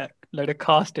 let's get a load of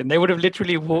casting. They would have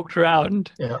literally walked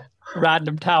around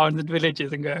random towns and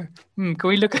villages and go, can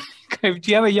we look at, do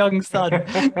you have a young son?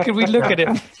 Can we look at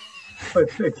him?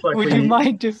 It's like would you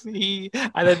mind to see?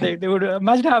 And then they would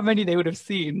imagine how many they would have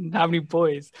seen, how many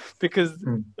boys, because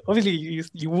obviously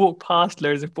you walk past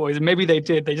loads of boys, and maybe they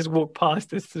did. They just walked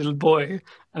past this little boy,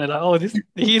 and they're like, "Oh,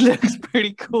 he looks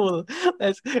pretty cool.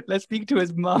 Let's speak to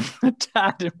his mum and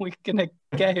dad, and we're gonna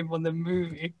get him on the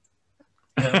movie."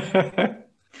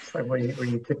 It's like where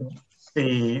you couldn't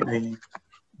see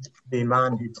the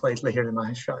man who played Lahiri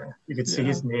Maheshwara. You could see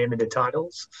his name in the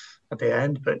titles at the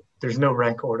end, but there's no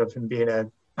record of him being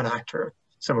an actor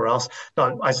somewhere else.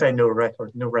 No, I say no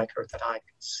record that I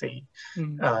could see.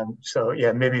 So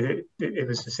yeah, maybe it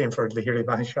was the same for Lahiri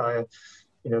Maheshwara.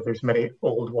 There's many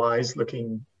old,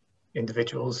 wise-looking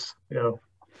individuals.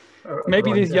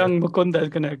 Maybe this young Mukunda is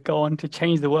going to go on to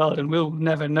change the world, and we'll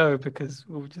never know because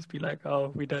we'll just be like,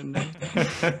 oh, we don't know.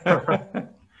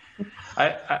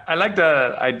 I like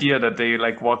the idea that they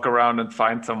like walk around and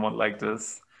find someone like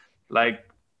this, like.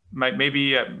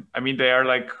 Maybe they are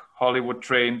like Hollywood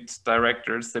trained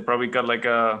directors. They probably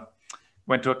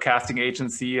went to a casting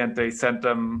agency and they sent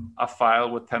them a file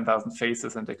with 10,000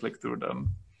 faces and they click through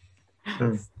them.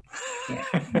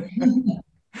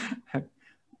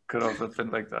 Could also have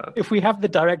been like that. If we have the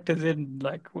directors in,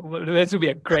 this would be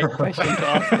a great question to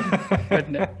ask them,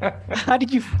 wouldn't it? How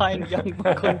did you find young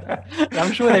Mukunda?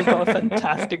 I'm sure they've got a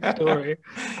fantastic story.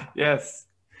 Yes,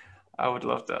 I would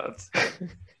love that.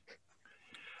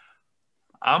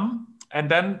 And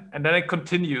then it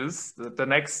continues. The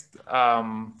next,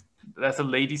 there's a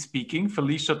lady speaking,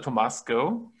 Felicia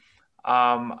Tomasco.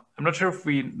 I'm not sure if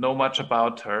we know much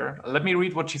about her. Let me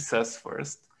read what she says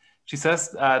first. She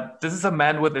says, this is a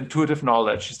man with intuitive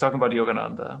knowledge. She's talking about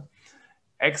Yogananda.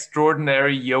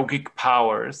 Extraordinary yogic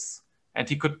powers, and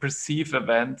he could perceive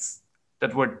events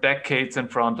that were decades in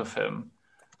front of him.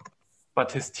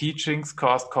 But his teachings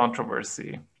caused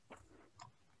controversy.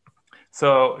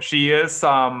 So she is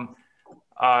talking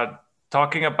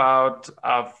about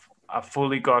a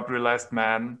fully God-realized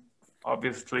man,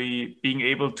 obviously being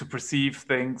able to perceive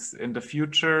things in the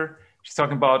future. She's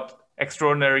talking about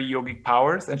extraordinary yogic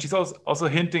powers, and she's also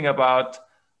hinting about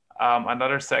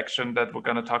another section that we're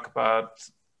going to talk about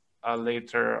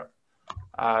later,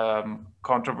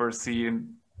 controversy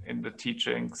in the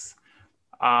teachings.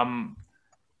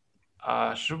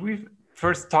 Should we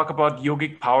first talk about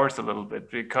yogic powers a little bit,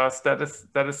 because that is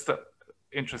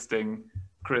interesting.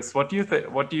 Chris, what do you think?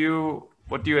 What do you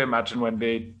imagine when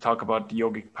they talk about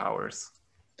yogic powers?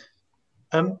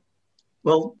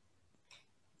 Well,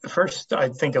 first I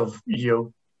think of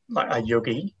a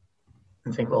yogi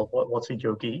and think, well, what's a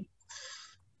yogi?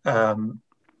 And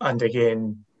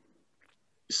again,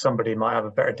 somebody might have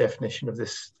a better definition of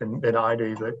this than I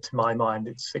do, but to my mind,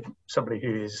 it's somebody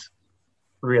who is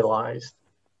realized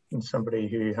and somebody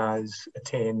who has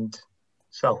attained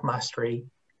self-mastery.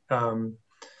 And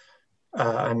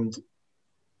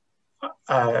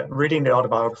reading the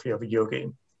autobiography of a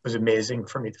yogi was amazing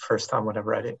for me the first time when I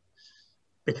read it,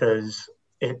 because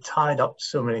it tied up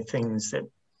so many things that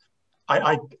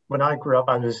when I grew up,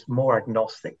 I was more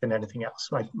agnostic than anything else.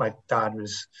 My dad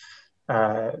was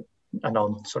a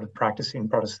non sort of practicing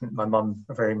Protestant. My mum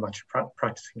very much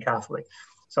practicing Catholic.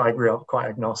 So I grew up quite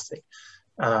agnostic.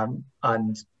 And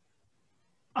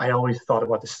I always thought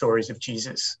about the stories of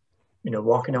Jesus,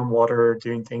 walking on water,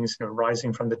 doing things,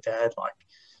 rising from the dead. Like,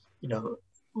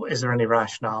 is there any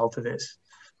rationale to this?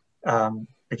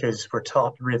 Because we're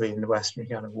taught really in the Western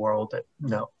kind of world that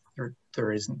no,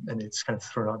 there isn't, and it's kind of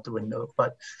thrown out the window.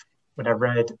 But when I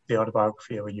read the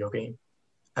autobiography of a yogi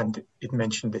and it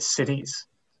mentioned the cities,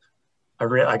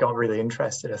 I got really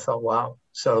interested. I thought, wow,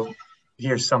 so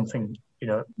here's something,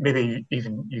 maybe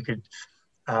even you could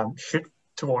shoot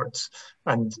towards.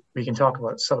 And we can talk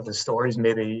about some of the stories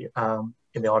maybe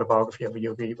in the autobiography of a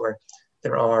yogi where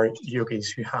there are yogis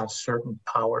who have certain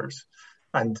powers.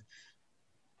 And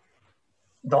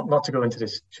not to go into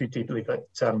this too deeply, but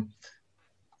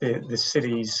the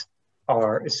cities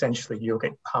are essentially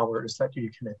yogic powers that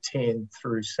you can attain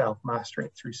through self-mastery,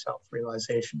 through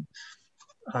self-realization.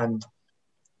 And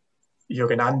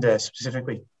Yogananda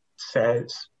specifically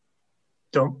says,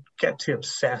 don't get too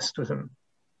obsessed with them.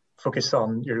 Focus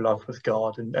on your love with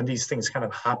God. And these things kind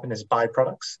of happen as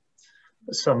byproducts.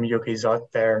 Some yogis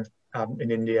out there in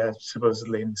India,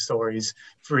 supposedly in stories,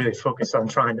 really focus on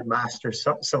trying to master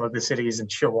some of the cities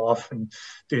and show off and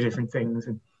do different things.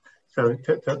 And so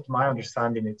to my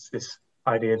understanding, it's this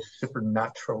idea of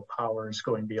supernatural powers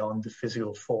going beyond the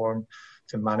physical form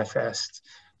to manifest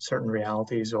certain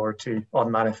realities or to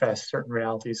unmanifest certain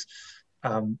realities.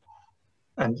 And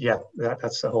yeah,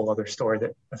 that's a whole other story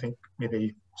that I think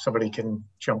maybe somebody can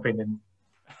jump in and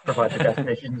provide the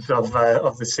definitions of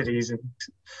the cities and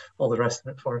all the rest of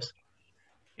it for us.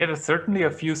 Yeah, there's certainly a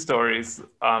few stories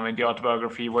in the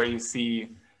autobiography where you see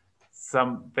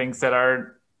some things that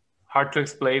are hard to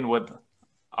explain with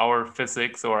our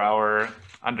physics or our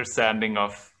understanding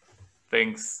of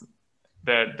things.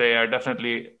 That they are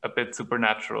definitely a bit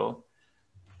supernatural.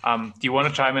 Do you want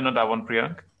to chime in on that one,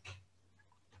 Priyank?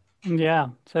 Yeah,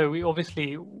 so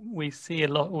we see a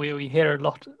lot, we hear a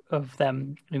lot of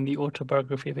them in the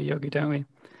autobiography of a yogi, don't we?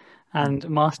 And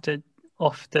Master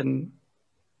often,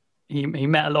 he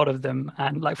met a lot of them,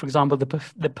 and like for example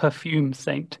the perfume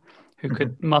saint who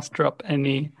could muster up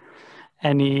any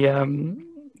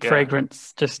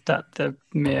fragrance just at the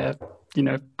mere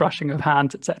brushing of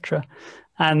hands, etc.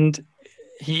 And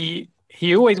he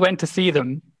always went to see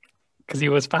them because he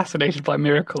was fascinated by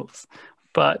miracles,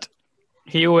 but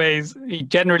he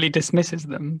generally dismisses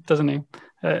them, doesn't he?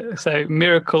 So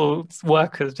miracles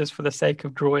workers just for the sake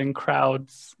of drawing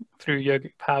crowds through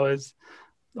yogic powers.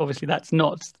 Obviously, that's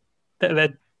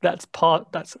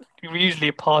usually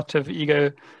a part of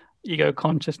ego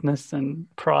consciousness and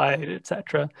pride,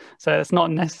 etc. So it's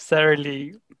not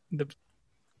necessarily the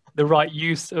right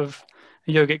use of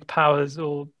yogic powers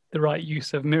or the right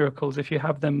use of miracles if you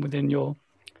have them within your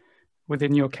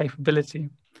capability.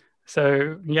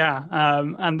 So yeah,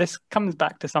 and this comes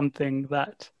back to something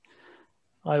that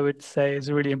I would say is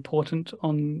really important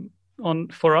on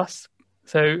for us.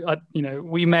 So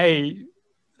we may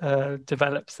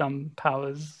develop some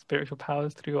powers, spiritual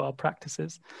powers, through our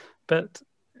practices, but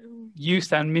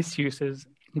use and misuse is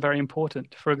very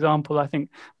important. For example, I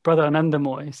think Brother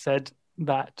Anandamoy said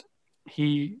that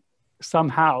he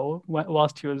somehow,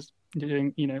 whilst he was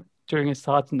doing during his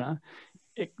sadhana,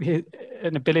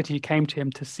 an ability came to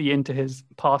him to see into his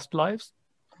past lives,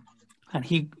 and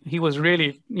he was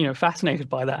really fascinated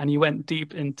by that, and he went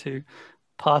deep into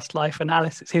past life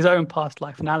analysis, his own past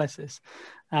life analysis,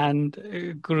 and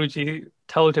Guruji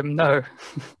told him, no,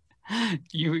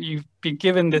 you've been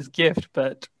given this gift,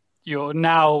 but you're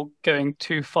now going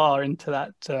too far into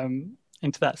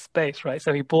that space, right?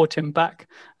 So he brought him back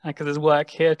because there's work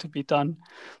here to be done.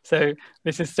 So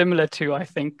this is similar to, I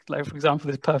think, like for example,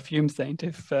 this perfume saint.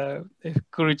 If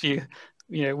Guruji,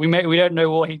 we don't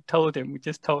know what he told him. We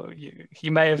just told he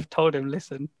may have told him,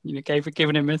 listen,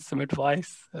 given him some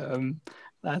advice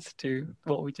as to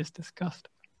what we just discussed.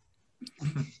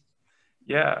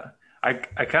 Yeah, I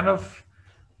kind of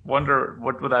wonder,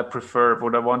 what would I prefer?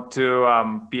 Would I want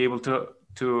to be able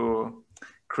to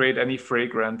create any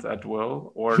fragrance at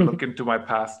will, or look into my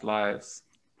past lives,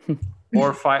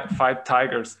 or fight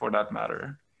tigers for that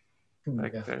matter?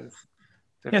 Like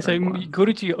Yeah, so ones.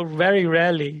 Guruji very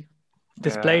rarely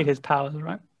displayed his powers,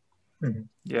 right?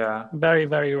 Yeah. Very,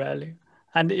 very rarely.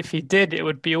 And if he did, it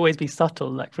would always be subtle.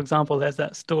 Like, for example, there's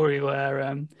that story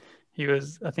where he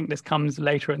was, I think this comes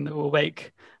later in the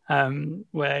Awake,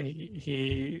 where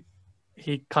he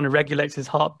kind of regulates his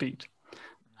heartbeat.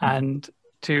 And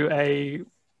to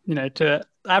to an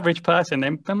average person,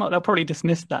 they'll probably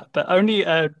dismiss that, but only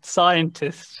a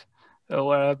scientist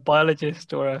or a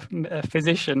biologist or a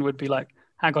physician would be like,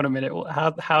 hang on a minute, how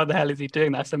the hell is he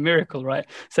doing that? It's a miracle, right?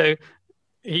 So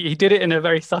he did it in a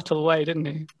very subtle way, didn't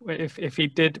he? If he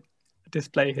did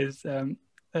display his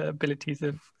abilities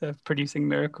of producing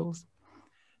miracles.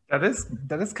 That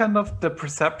is kind of the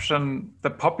perception, the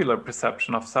popular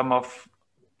perception of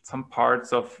some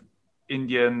parts of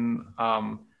Indian,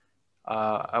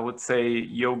 I would say,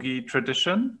 yogi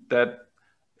tradition, that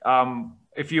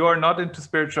if you are not into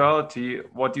spirituality,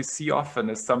 what you see often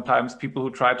is sometimes people who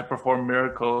try to perform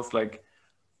miracles, like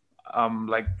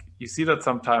you see that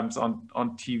sometimes on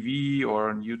TV or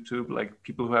on YouTube, like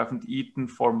people who haven't eaten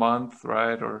for months,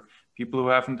 right? Or people who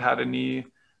haven't had any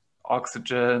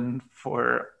oxygen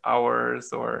for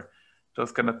hours, or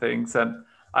those kind of things. And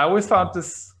I always found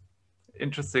this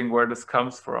interesting where this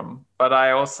comes from. But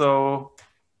I also,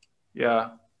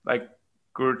 like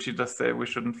Guruji does say, we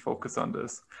shouldn't focus on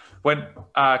this. When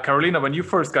Carolina, when you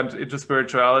first got into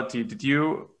spirituality, did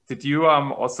you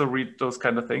also read those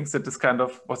kind of things?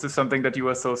 Was this something that you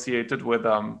associated with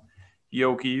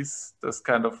yogis, those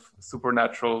kind of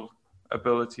supernatural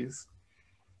abilities?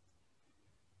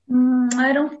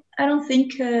 I don't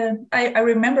think. I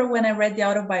remember when I read the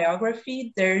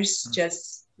autobiography, there's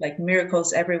just like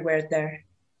miracles everywhere there,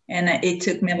 and it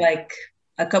took me like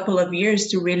a couple of years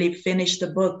to really finish the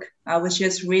book. I was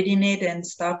just reading it and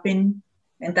stopping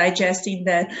and digesting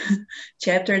that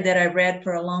chapter that I read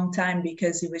for a long time,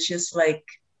 because it was just like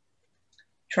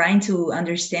trying to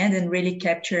understand and really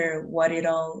capture what it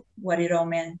all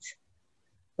meant.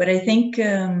 But I think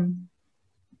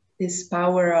this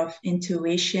power of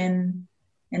intuition,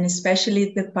 and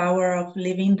especially the power of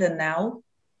living the now,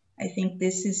 I think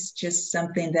this is just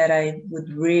something that I would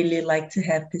really like to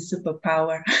have, the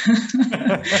superpower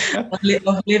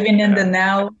of living in the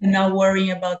now and not worrying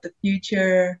about the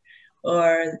future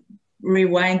or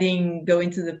rewinding, going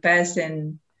to the past.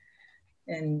 And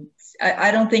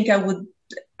I don't think I would,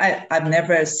 I've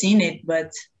never seen it,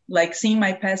 but like seeing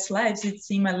my past lives, it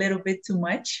seemed a little bit too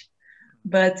much.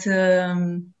 But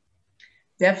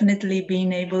definitely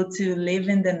being able to live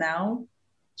in the now,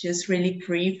 just really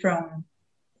free from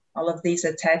all of these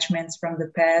attachments from the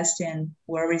past and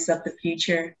worries of the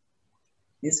future.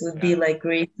 This would be like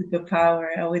great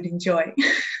superpower. I would enjoy.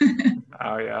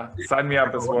 Oh yeah, sign me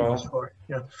up as well.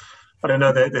 Yeah, but I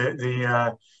know that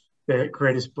the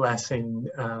greatest blessing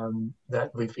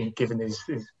that we've been given is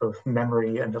both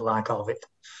memory and the lack of it.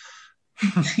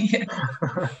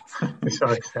 To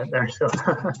some extent there. So,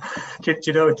 do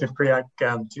you know, to Priyak,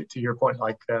 to your point,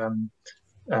 like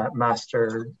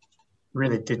Master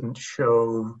really didn't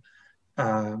show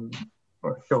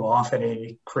or show off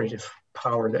any creative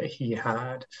power that he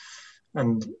had,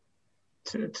 and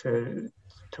to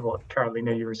what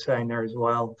Carolina you were saying there as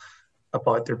well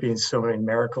about there being so many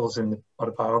miracles in the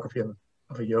autobiography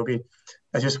of a yogi.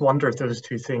 I just wonder if those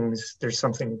two things, there's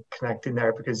something connecting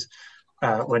there, because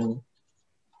when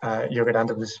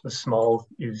Yogananda was small,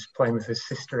 he was playing with his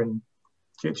sister, and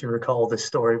do you recall this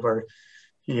story where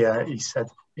he said,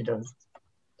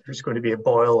 there's going to be a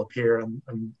boil appear on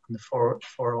the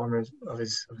forearm of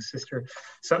his sister,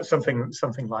 so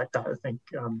something like that, I think,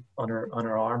 on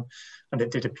her arm, and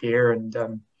it did appear, and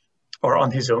or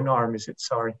on his own arm,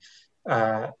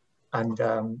 and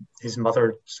his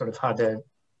mother sort of had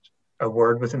a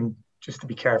word with him, just to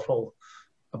be careful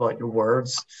about your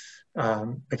words,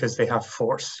 because they have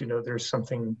force. There's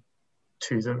something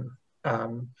to them,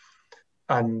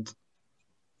 and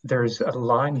there's a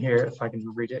line here, if I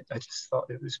can read it. I just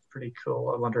thought it was pretty cool.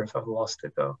 I wonder if I've lost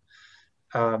it though.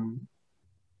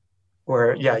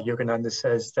 Where Yogananda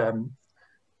says,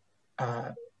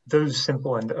 those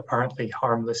simple and apparently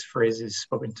harmless phrases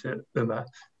spoken to Uma,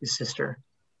 his sister,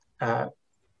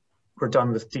 were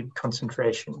done with deep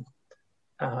concentration.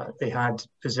 They had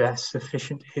possessed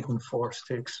sufficient hidden force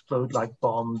to explode like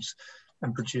bombs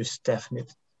and produce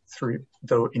definite,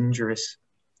 though injurious,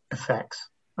 effects.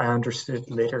 I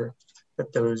understood later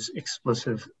that the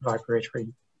explosive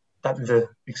vibratory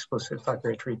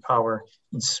power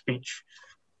in speech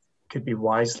could be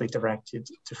wisely directed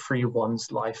to free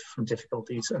one's life from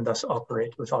difficulties and thus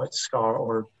operate without scar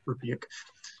or rebuke.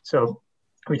 So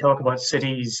we talk about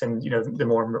cities and the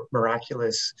more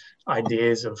miraculous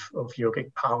ideas of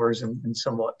yogic powers and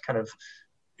somewhat kind of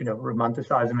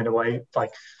romanticize them in a way.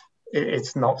 Like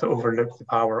it's not to overlook the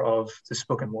power of the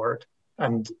spoken word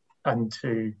and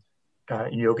to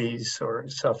yogis or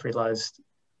self-realized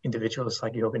individuals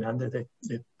like Yogananda,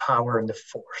 the power and the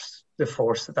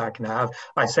force that can have.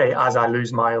 I say as I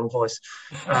lose my own voice.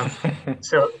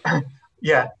 So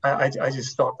yeah, I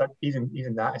just thought that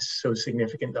even that is so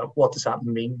significant. That what does that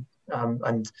mean?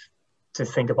 And to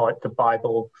think about the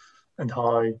Bible and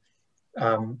how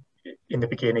in the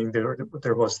beginning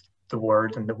there was the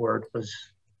Word, and the Word was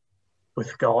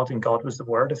with God, and God was the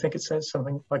Word. I think it says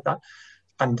something like that.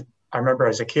 And I remember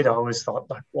as a kid, I always thought,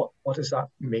 like, what does that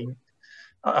mean?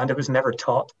 And it was never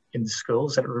taught in the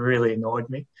schools, and it really annoyed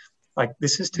me. Like,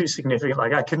 this is too significant.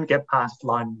 Like, I couldn't get past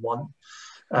line 1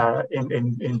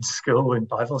 in school, in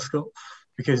Bible school,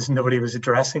 because nobody was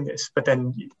addressing this. But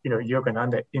then,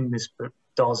 Yogananda in this book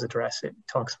does address it.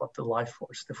 Talks about the life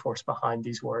force, the force behind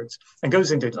these words, and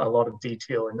goes into a lot of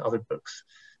detail in other books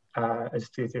as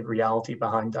to the reality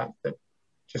behind that. But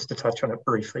just to touch on it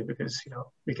briefly, because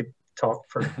we could talk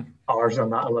for hours on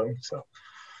that alone. So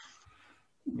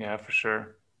yeah, for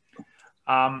sure.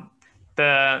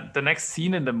 The next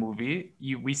scene in the movie,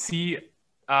 we see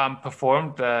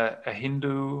performed a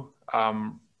Hindu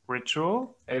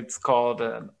ritual. It's called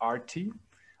an arti.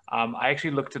 I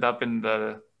actually looked it up in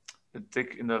the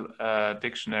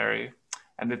dictionary,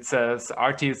 and it says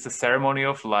arti is the ceremony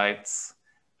of lights.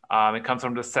 It comes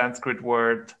from the Sanskrit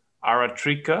word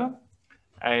aratrika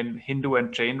in Hindu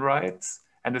and Jain rites,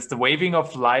 and it's the waving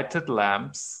of lighted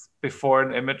lamps before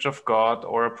an image of God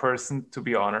or a person to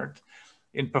be honored.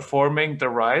 In performing the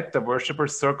rite, the worshipper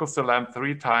circles the lamp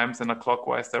 3 times in a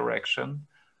clockwise direction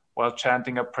while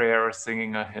chanting a prayer or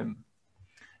singing a hymn.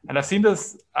 And I've seen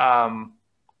this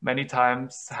many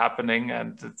times happening,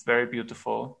 and it's very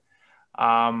beautiful. We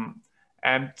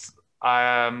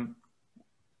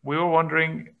were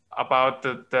wondering about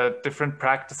the different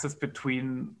practices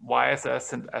between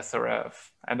YSS and SRF.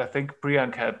 And I think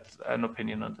Priyank had an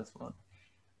opinion on this one.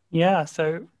 Yeah,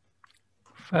 so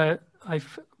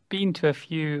I've been to a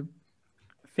few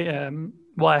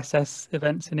YSS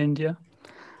events in India,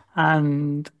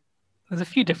 and there's a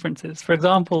few differences. For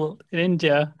example, in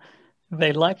India,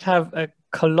 they like to have a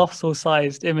colossal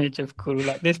sized image of Guru.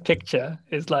 Like, this picture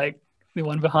is like the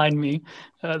one behind me.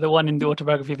 The one in the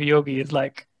autobiography of a yogi is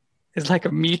like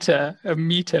a meter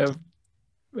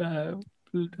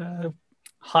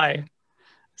high.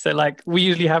 So like we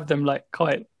usually have them like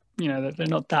quite, they're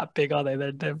not that big, are they?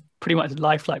 They're pretty much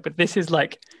lifelike, but this is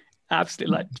like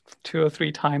absolutely like 2 or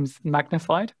 3 times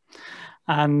magnified.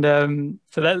 And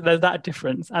so there's that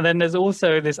difference. And then there's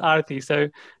also this arati. So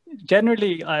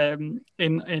generally in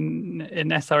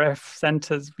SRF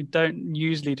centers, we don't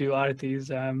usually do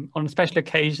aratis. On special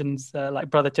occasions, like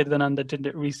Brother Chidananda did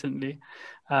it recently.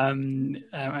 And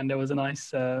there was a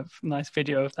nice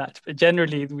video of that. But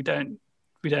generally we don't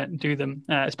do them,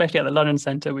 especially at the London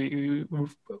Centre.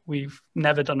 We've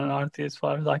never done an arati as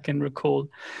far as I can recall.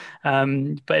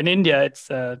 But in India, it's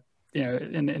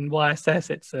in YSS,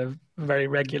 it's a very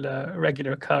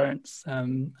regular occurrence,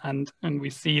 and we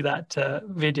see that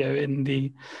video in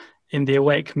the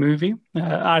Awake movie.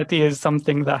 Arati is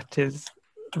something that is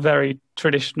very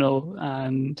traditional,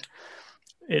 and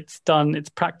it's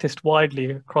practiced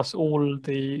widely across all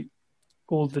the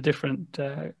different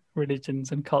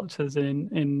religions and cultures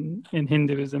in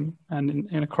Hinduism and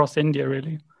in across India,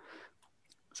 really.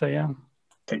 So yeah.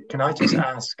 Can I just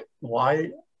ask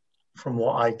why? From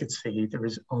what I could see, there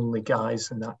was only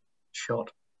guys in that shot.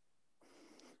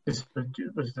 Was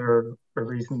there a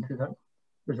reason to that?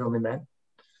 There's only men?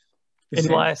 In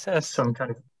YSS? Some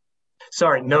kind of...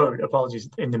 Sorry, no, apologies,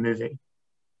 in the movie.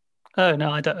 Oh,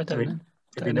 no, I don't know.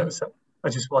 Did we notice that? I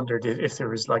just wondered if there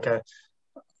was like a,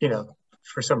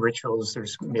 for some rituals,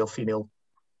 there's male-female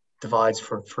divides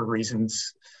for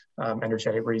reasons,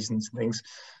 energetic reasons and things.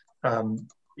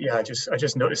 Yeah, I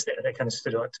just noticed it, and it kind of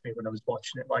stood out to me when I was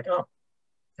watching it. Like, oh,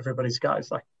 everybody's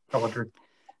guys. Like, I wondered.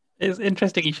 It's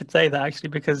interesting you should say that, actually,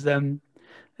 because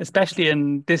especially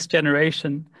in this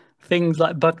generation, things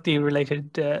like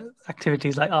bhakti-related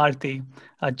activities like arati,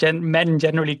 men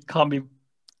generally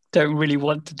don't really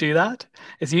want to do that.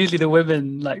 It's usually the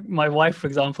women. Like my wife, for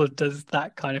example, does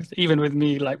that kind of. Even with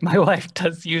me, like my wife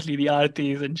does usually the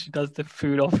aratis, and she does the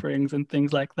food offerings and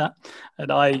things like that,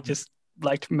 and I just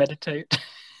like to meditate.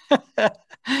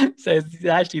 So it's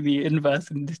actually the inverse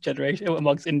in this generation,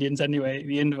 amongst Indians anyway,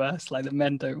 the inverse. Like the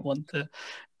men don't want to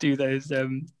do those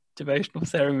devotional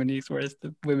ceremonies, whereas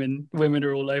the women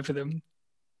are all over them.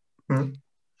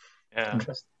 Yeah,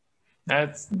 interesting.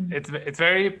 It's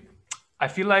very. I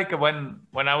feel like when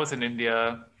I was in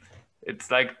India,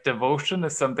 it's like devotion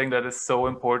is something that is so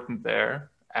important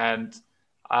there, And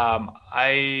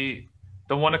I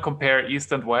don't want to compare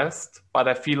East and West, but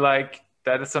I feel like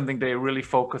that is something they really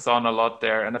focus on a lot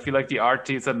there. And I feel like the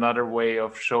arti is another way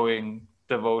of showing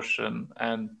devotion.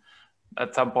 And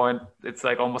at some point, it's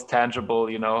like almost tangible,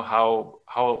 you know,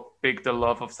 how big the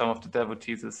love of some of the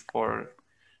devotees is for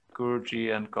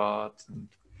Guruji and God. And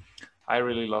I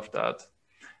really love that.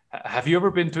 Have you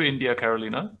ever been to India,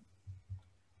 Carolina?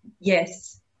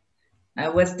 Yes, I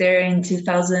was there in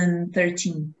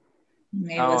 2013.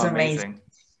 It was amazing.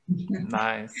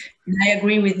 Nice. And I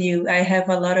agree with you. I have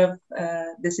a lot of,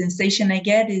 the sensation I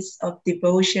get is of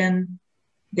devotion,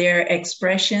 their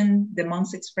expression, the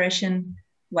monks' expression,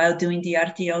 while doing the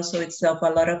arti also itself, a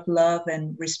lot of love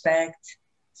and respect,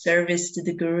 service to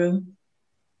the Guru.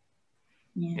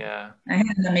 Yeah. I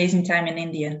had an amazing time in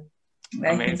India.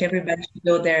 I think everybody should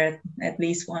go there at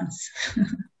least once.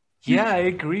 Yeah, I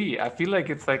agree. I feel like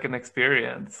it's like an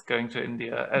experience going to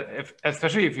India.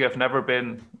 Especially if you have never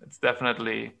been, it's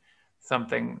definitely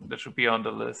something that should be on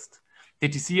the list.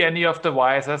 Did you see any of the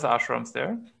YSS ashrams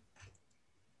there?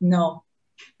 No.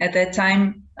 At that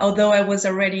time, although I was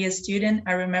already a student,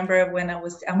 I remember when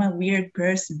I'm a weird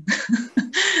person.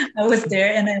 I was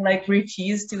there and I like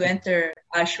refused to enter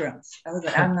ashrams. I was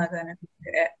like, I'm not going to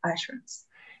enter ashrams.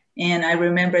 And I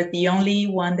remember the only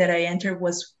one that I entered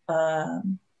was a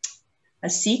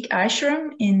Sikh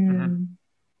ashram in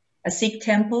a Sikh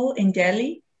temple in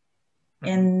Delhi.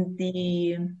 And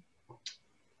I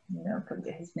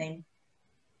forget his name.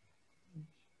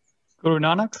 Guru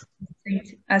Nanak?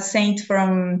 A saint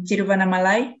from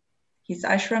Tiruvannamalai, his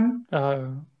ashram.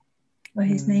 What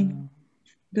his name?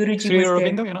 Guruji Sri was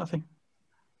Aurobindo, there. you're not thinking?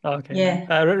 Oh, okay. Yeah.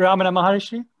 Ramana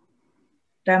Maharshi?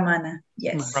 Ramana,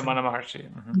 yes. Ramana Maharshi.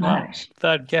 Wow.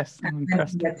 Third guess. I'm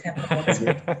impressed.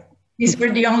 These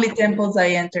were the only temples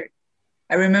I entered.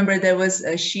 I remember there was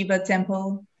a Shiva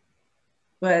temple,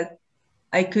 but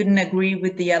I couldn't agree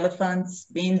with the elephants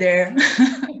being there.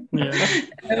 Yeah.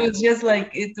 It was just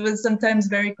like, it was sometimes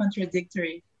very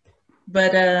contradictory.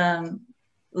 But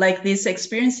like this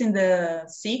experience in the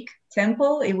Sikh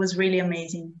temple, it was really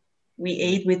amazing. We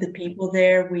ate with the people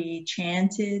there, we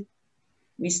chanted,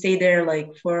 we stayed there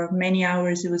like for many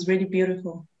hours. It was really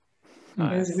beautiful.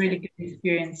 Nice. It was a really good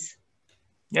experience.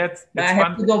 Yeah, it's I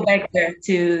have to go back there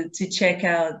to check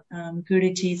out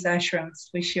Guruji's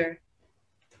ashrams for sure.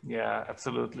 Yeah,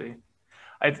 absolutely.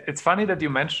 It's funny that you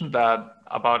mentioned that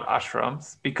about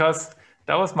ashrams, because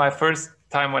that was my first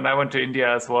time when I went to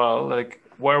India as well. Like,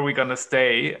 where are we going to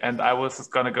stay? And I was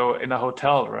just going to go in a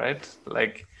hotel, right?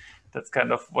 Like, that's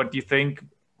kind of what you think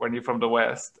when you're from the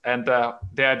West. And the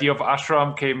idea of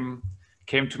ashram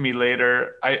came to me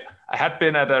later. I had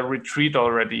been at a retreat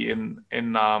already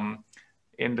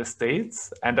in the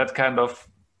States, and that kind of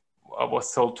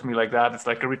was sold to me like that. It's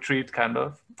like a retreat kind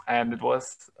of, and it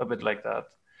was a bit like that.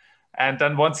 And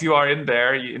then once you are in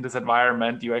there, in this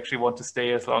environment, you actually want to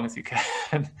stay as long as you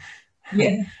can.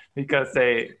 Yeah. Because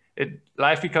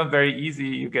life becomes very easy.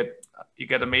 You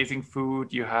get amazing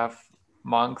food. You have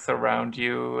monks around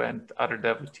you and other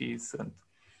devotees, and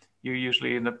you're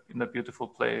usually in a beautiful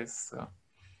place. So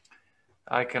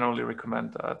I can only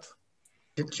recommend that.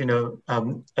 Did you know,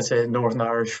 as a Northern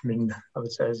Irishman, I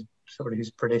would say, as somebody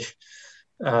who's British,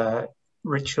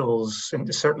 rituals,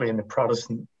 and certainly in the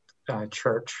Protestant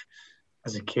church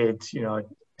as a kid,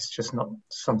 it's just not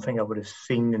something I would have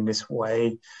seen in this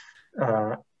way.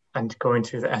 And going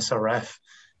to the SRF,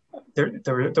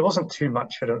 there wasn't too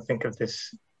much, I don't think, of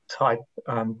this type,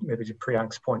 maybe to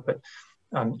Priyank's point, but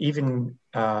even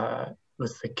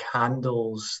with the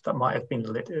candles that might have been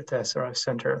lit at the SRF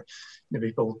Centre,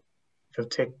 people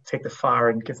take the fire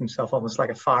and give themselves almost like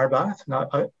a fire bath.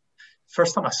 And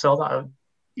first time I saw that,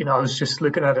 I was just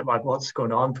looking at it like, what's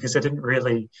going on? Because I didn't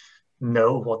really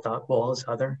know what that was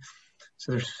either.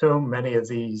 So there's so many of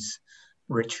these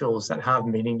rituals that have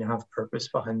meaning and have purpose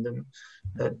behind them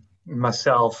that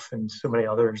myself and so many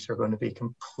others are going to be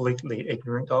completely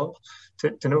ignorant of,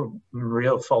 to no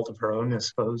real fault of her own, I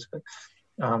suppose. But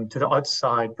to the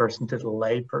outside person, to the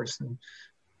lay person,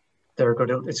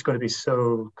 it's going to be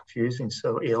so confusing,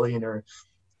 so alien, or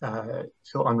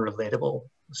so unrelatable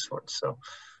of sorts. So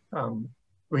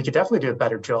we could definitely do a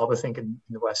better job, I think, in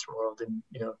the Western world, and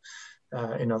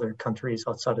in other countries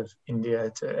outside of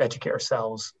India, to educate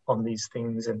ourselves on these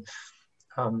things. And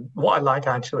what I like,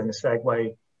 actually, in the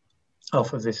segue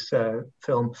off of this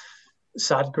film,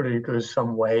 Sadhguru goes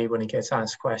some way when he gets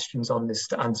asked questions on this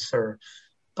to answer,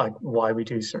 like, why we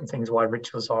do certain things, why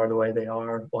rituals are the way they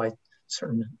are, why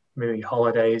certain maybe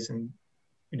holidays and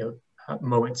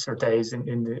moments or days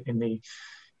in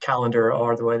calendar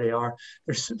are the way they are.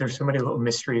 There's so many little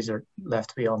mysteries that are left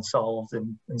to be unsolved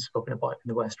and spoken about in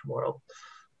the Western world.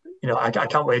 I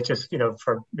can't wait just,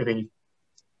 for maybe,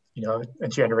 a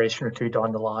generation or two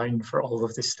down the line for all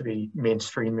of this to be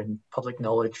mainstream and public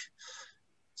knowledge.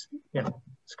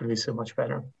 It's going to be so much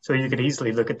better. So you could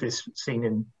easily look at this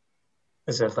scene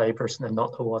as a layperson and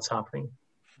not know what's happening.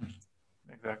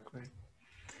 Exactly.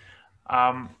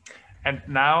 And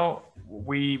now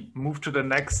we move to the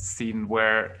next scene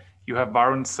where you have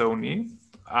Varun Soni,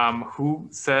 who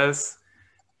says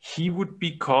he would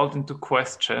be called into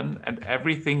question and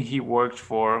everything he worked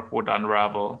for would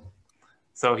unravel.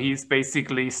 So he's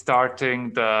basically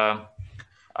starting the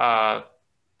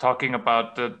talking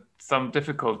about some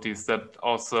difficulties that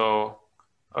also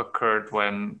occurred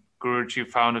when Guruji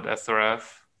founded SRF,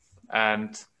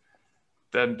 and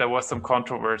then there was some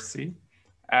controversy.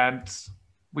 And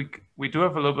we do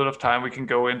have a little bit of time. We can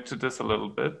go into this a little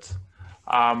bit.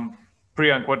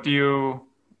 Priyank, what do you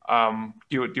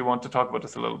want to talk about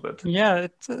this a little bit? Yeah,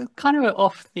 it's kind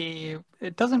of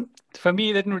it doesn't, for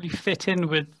me, it didn't really fit in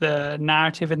with the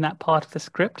narrative in that part of the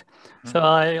script. So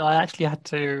I actually had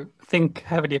to think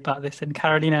heavily about this, and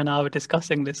Carolina and I were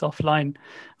discussing this offline,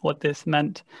 what this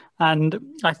meant. And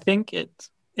I think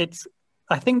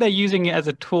I think they're using it as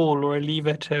a tool or a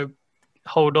lever to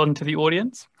hold on to the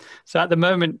audience. So at the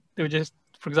moment, they were just,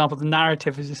 for example, the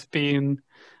narrative has just been,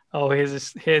 oh,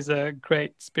 here's a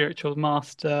great spiritual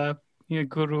master,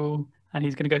 guru, and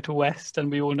he's going to go to West,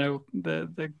 and we all know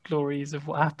the glories of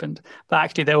what happened. But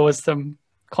actually, there was some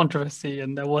controversy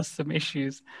and there was some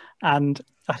issues, and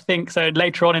I think so.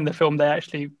 Later on in the film, they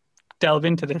actually delve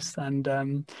into this,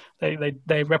 and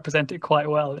they represent it quite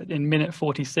well in minute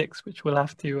 46, which we'll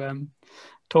have to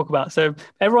talk about. So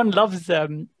everyone loves.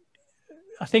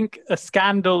 I think a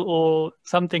scandal or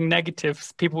something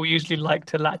negative, people usually like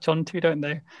to latch onto, don't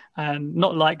they? And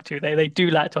not like to, they do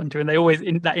latch onto, and they always,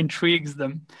 that intrigues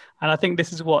them. And I think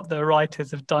this is what the writers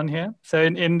have done here. So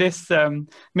in this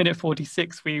minute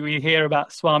 46, we hear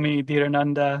about Swami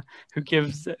Dhirananda, who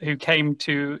came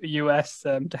to US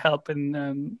to help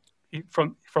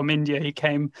from India. He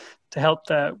came to help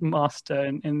the master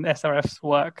in SRF's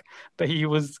work, but he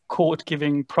was caught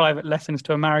giving private lessons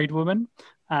to a married woman,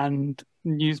 and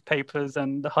newspapers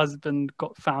and the husband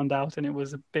got found out, and it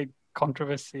was a big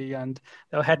controversy, and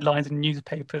there were headlines in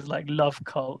newspapers like love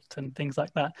cult and things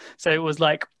like that. So it was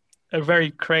like a very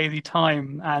crazy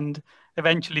time, and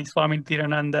eventually Swami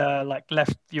Dhirananda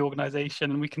left the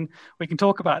organization, and we can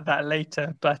talk about that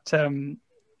later. But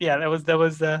there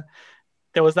was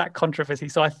that controversy.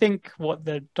 So I think what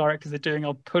the directors are doing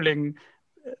are pulling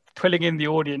in the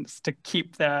audience to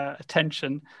keep their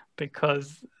attention,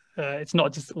 because it's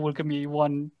not just all going to be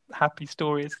one happy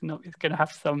story. It's going to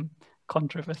have some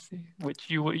controversy, which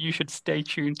you should stay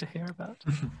tuned to hear about.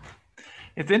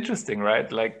 It's interesting,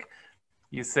 right? Like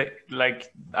you say,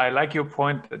 I like your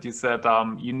point that you said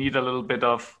you need a little bit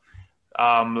of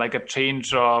a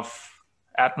change of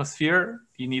atmosphere.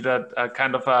 You need a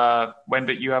kind of when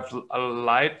you have a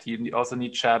light, you also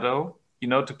need shadow,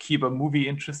 to keep a movie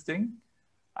interesting.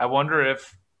 I wonder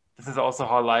if this is also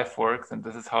how life works, and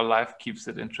this is how life keeps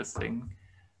it interesting,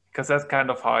 because that's kind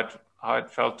of how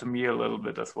it felt to me a little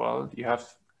bit as well. You have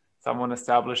someone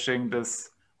establishing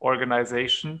this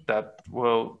organization that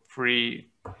will free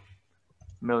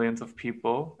millions of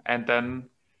people, and then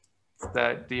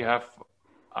that you have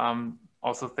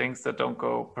also things that don't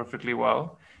go perfectly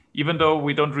well, even though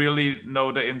we don't really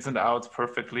know the ins and outs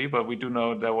perfectly, but we do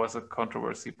know there was a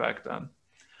controversy back then.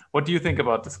 What do you think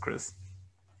about this, Chris?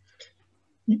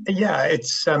 Yeah,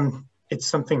 it's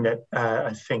something that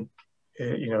I think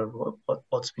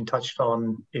what's been touched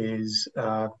on is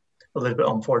a little bit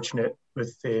unfortunate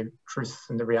with the truth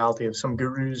and the reality of some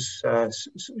gurus,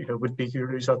 would-be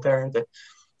gurus out there, that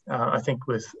I think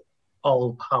with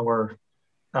all power,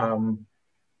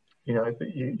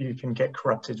 you can get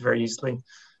corrupted very easily,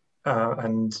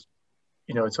 and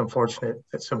it's unfortunate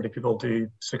that so many people do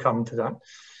succumb to that.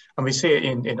 And we see it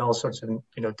in all sorts of,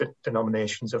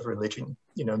 denominations of religion,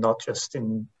 not just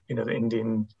in, the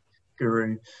Indian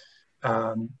guru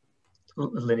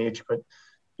lineage, but,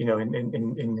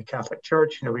 in the Catholic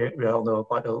Church, we all know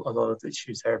about a lot of the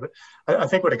issues there. But I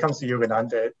think when it comes to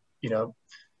Yogananda,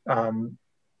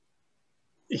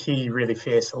 he really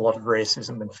faced a lot of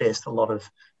racism and faced a lot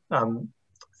of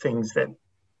things that,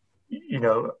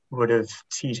 would have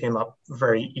teed him up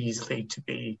very easily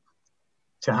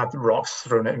to have the rocks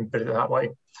thrown at him, put it that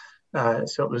way.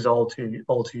 So it was all too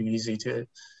easy to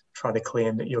try to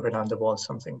claim that Yogananda was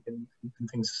something, and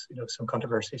things, some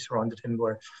controversy surrounded him,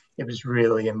 where it was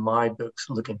really, in my books,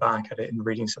 looking back at it and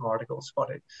reading some articles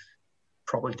about it,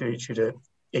 probably due to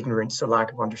ignorance, a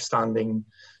lack of understanding,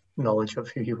 knowledge of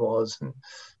who he was, and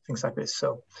things like this.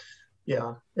 So,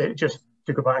 yeah, it just,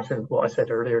 to go back to what I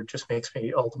said earlier, just makes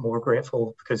me all the more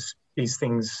grateful, because these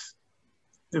things,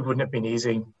 it wouldn't have been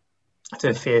easy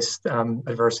to face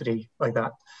adversity like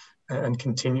that and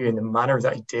continue in the manner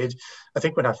that he did. I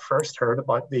think when I first heard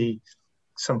about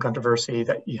some controversy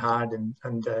that he had,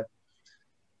 and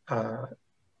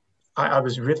I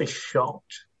was really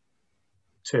shocked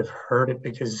to have heard it,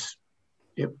 because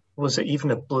it was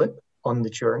even a blip on the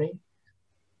journey.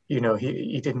 You know,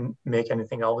 he didn't make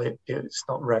anything of it. It's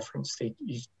not referenced.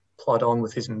 He plod on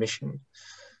with his mission,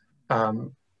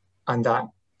 and that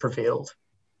prevailed.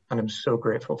 And I'm so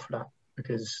grateful for that,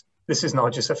 because this is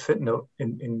not just a footnote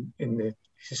in the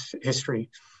history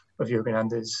of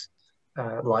Yogananda's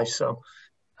life. So,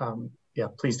 yeah,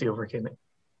 pleased he overcame it.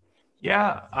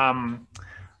 Yeah,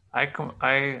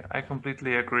 I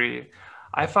completely agree.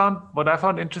 What I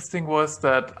found interesting was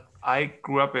that I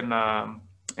grew up in an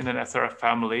SRF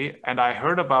family, and I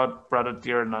heard about Brother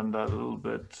Dhirananda a little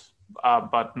bit,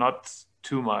 but not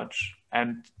too much.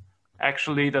 And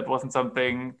actually, that wasn't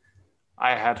something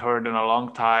I had heard in a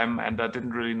long time, and I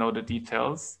didn't really know the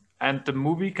details. And the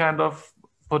movie kind of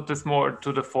put this more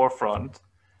to the forefront,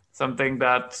 something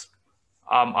that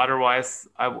otherwise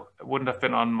wouldn't have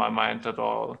been on my mind at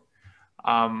all.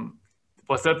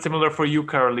 Was that similar for you,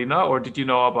 Carolina, or did you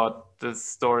know about this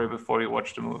story before you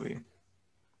watched the movie?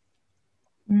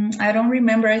 I don't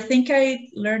remember. I think I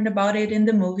learned about it in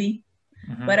the movie,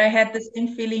 but I had the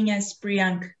same feeling as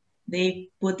Priyank. They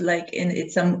put like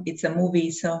it's a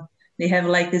movie, so they have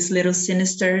like this little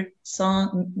sinister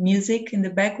song music in the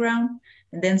background,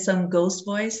 and then some ghost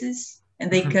voices,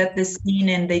 and they cut the scene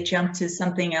and they jump to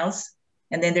something else,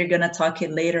 and then they're gonna talk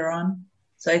it later on.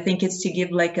 So I think it's to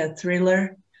give like a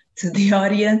thriller to the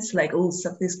audience, like, oh,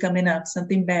 something's coming up,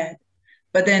 something bad.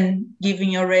 But then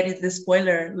giving already the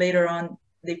spoiler later on,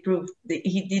 they proved that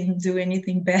he didn't do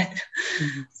anything bad.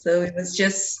 So it was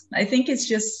just, I think it's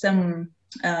just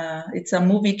it's a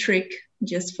movie trick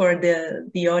just for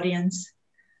the audience.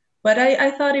 But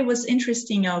I thought it was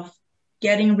interesting of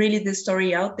getting really the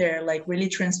story out there, like really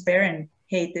transparent.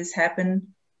 Hey, this happened.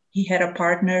 He had a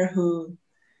partner who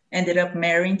ended up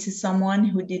marrying to someone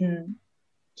who didn't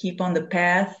keep on the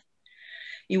path.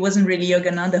 It wasn't really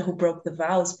Yogananda who broke the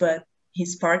vows, but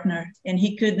his partner. And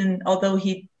he couldn't, although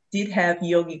he did have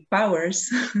yogic powers,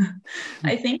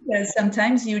 I think that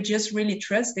sometimes you just really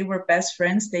trust. They were best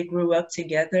friends. They grew up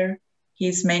together.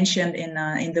 He's mentioned in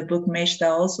the book Meshta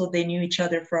also, they knew each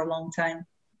other for a long time.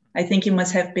 I think it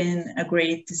must have been a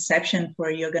great deception for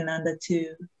Yogananda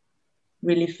to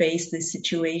really face this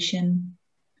situation.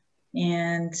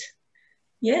 And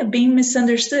yeah, being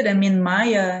misunderstood. I mean,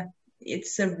 Maya,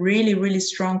 it's a really, really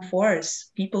strong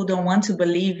force. People don't want to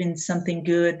believe in something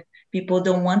good. People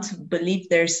don't want to believe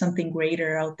there's something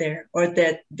greater out there, or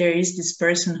that there is this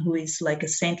person who is like a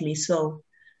saintly soul.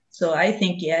 So I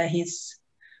think, yeah,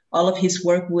 all of his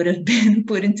work would have been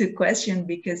put into question,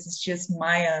 because it's just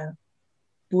Maya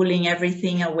pulling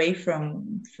everything away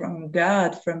from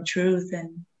God, from truth,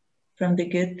 and from the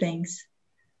good things.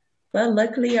 But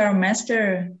luckily our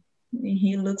master,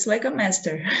 he looks like a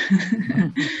master.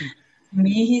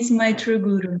 Me, he's my true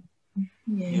guru.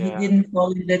 Yeah, he didn't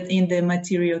fall in the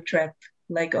material trap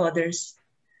like others.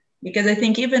 Because I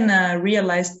think even a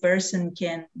realized person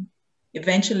can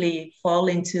eventually fall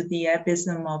into the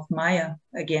abysm of Maya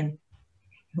again.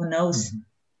 Who knows?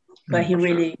 But he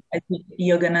really, I think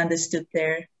Yogananda stood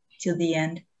there till the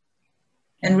end.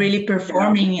 And really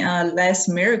performing a last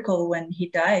miracle when he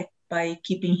died by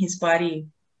keeping his body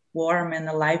warm and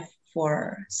alive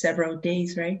for several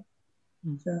days, right?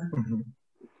 So,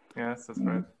 yes, that's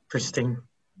right. Pristine.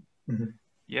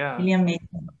 Yeah. Really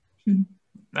amazing.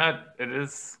 It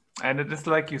is. And it is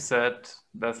like you said,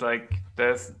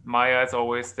 there's Maya is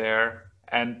always there,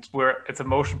 and it's a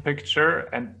motion picture,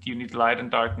 and you need light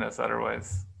and darkness,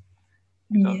 otherwise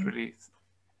it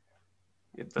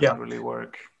doesn't really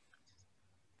work.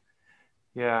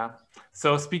 Yeah.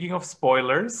 So speaking of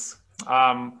spoilers,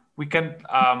 we can.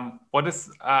 What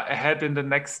is ahead in the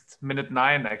next minute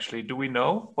 9? Actually, do we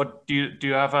know? What do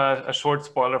you have a short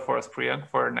spoiler for us, Priyank,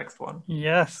 for our next one?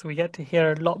 Yes, we get to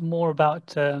hear a lot more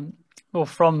about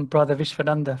from Brother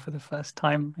Vishwananda for the first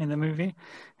time in the movie,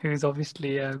 who's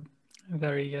obviously a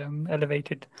very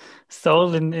elevated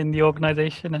soul in the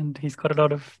organization, and he's got a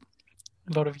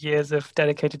lot of years of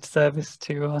dedicated service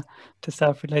to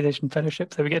Self-Realization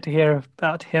Fellowship. So we get to hear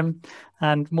about him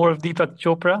and more of Deepak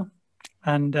Chopra,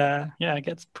 and it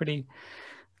gets pretty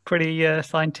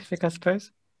scientific, I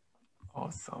suppose.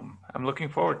 Awesome. I'm looking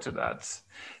forward to that.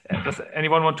 Does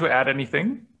anyone want to add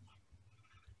anything?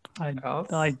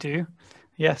 I do.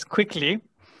 Yes, quickly.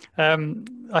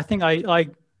 I think I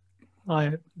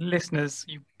listeners,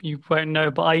 you won't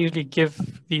know, but I usually give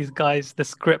these guys the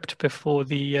script before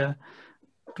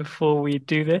we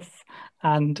do this,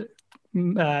 and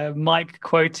Mike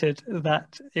quoted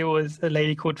that it was a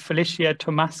lady called Felicia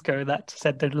Tomasco that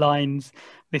said the lines,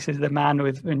 "This is the man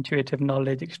with intuitive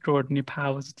knowledge, extraordinary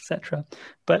powers, etc."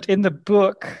 But in the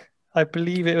book, I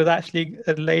believe it was actually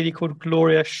a lady called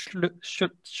Gloria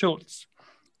Schultz,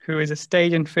 who is a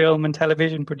stage and film and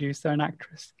television producer and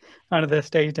actress under the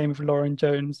stage name of Lauren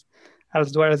Jones,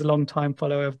 as well as a long-time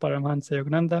follower of Paramahansa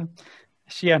Yogananda.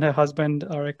 She and her husband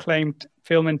are acclaimed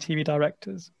film and TV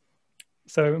directors.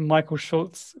 So Michael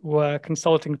Schultz were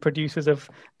consulting producers of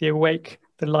The Awake,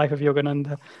 The Life of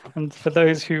Yogananda. And for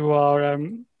those who are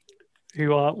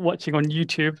watching on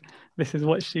YouTube, this is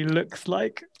what she looks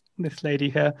like, this lady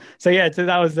here. So yeah, so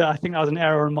that was, I think that was an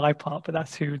error on my part, but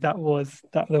that's who that was,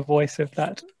 that the voice of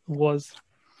that was.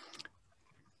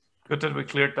 Good that we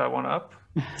cleared that one up.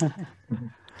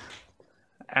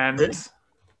 And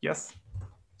yes.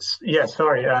 Yeah,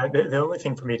 sorry. The only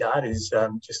thing for me to add is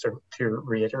just to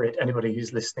reiterate, anybody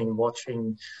who's listening,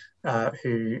 watching,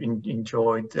 who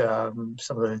enjoyed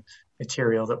some of the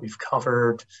material that we've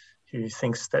covered, who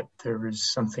thinks that there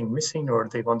was something missing or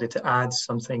they wanted to add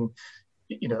something,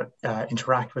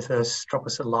 interact with us, drop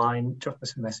us a line, drop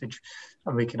us a message,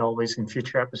 and we can always in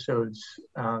future episodes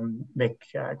make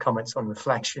comments on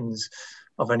reflections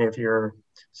of any of your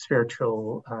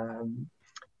spiritual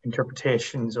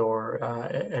interpretations or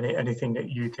anything that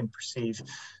you can perceive.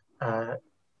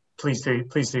 Please do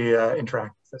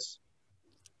interact with us.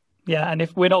 Yeah, and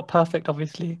if we're not perfect,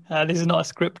 obviously, this is not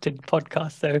a scripted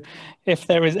podcast. So if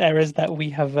there is errors that we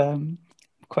have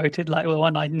quoted, like the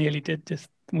one we nearly did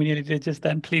just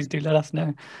then, please do let us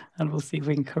know, and we'll see if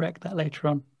we can correct that later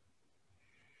on.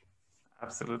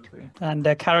 Absolutely. And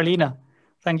Carolina,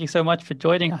 thank you so much for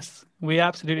joining us. We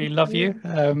absolutely love you.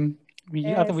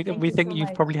 We think you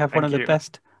probably have one of the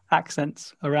best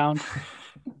accents around.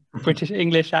 British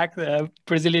English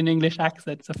Brazilian English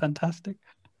accents are fantastic.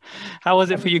 How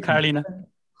was it for you, Carolina?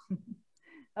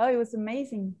 Oh, it was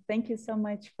amazing. Thank you so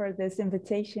much for this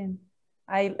invitation.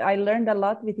 I learned a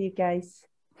lot with you guys,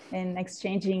 and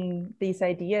exchanging these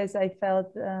ideas, I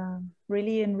felt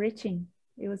really enriching.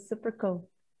 It was super cool.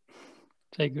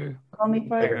 Jai Guru. Call me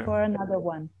for another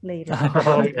one later.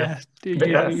 Oh, yeah.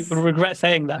 You will regret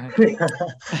saying that.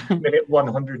 Minute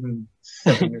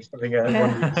 107 or something.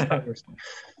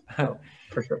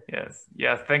 For sure. Yes.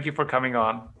 Thank you for coming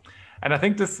on. And I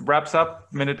think this wraps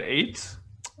up minute 8.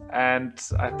 And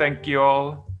I thank you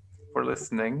all for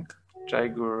listening. Jai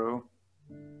Guru.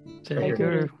 Jai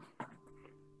Guru.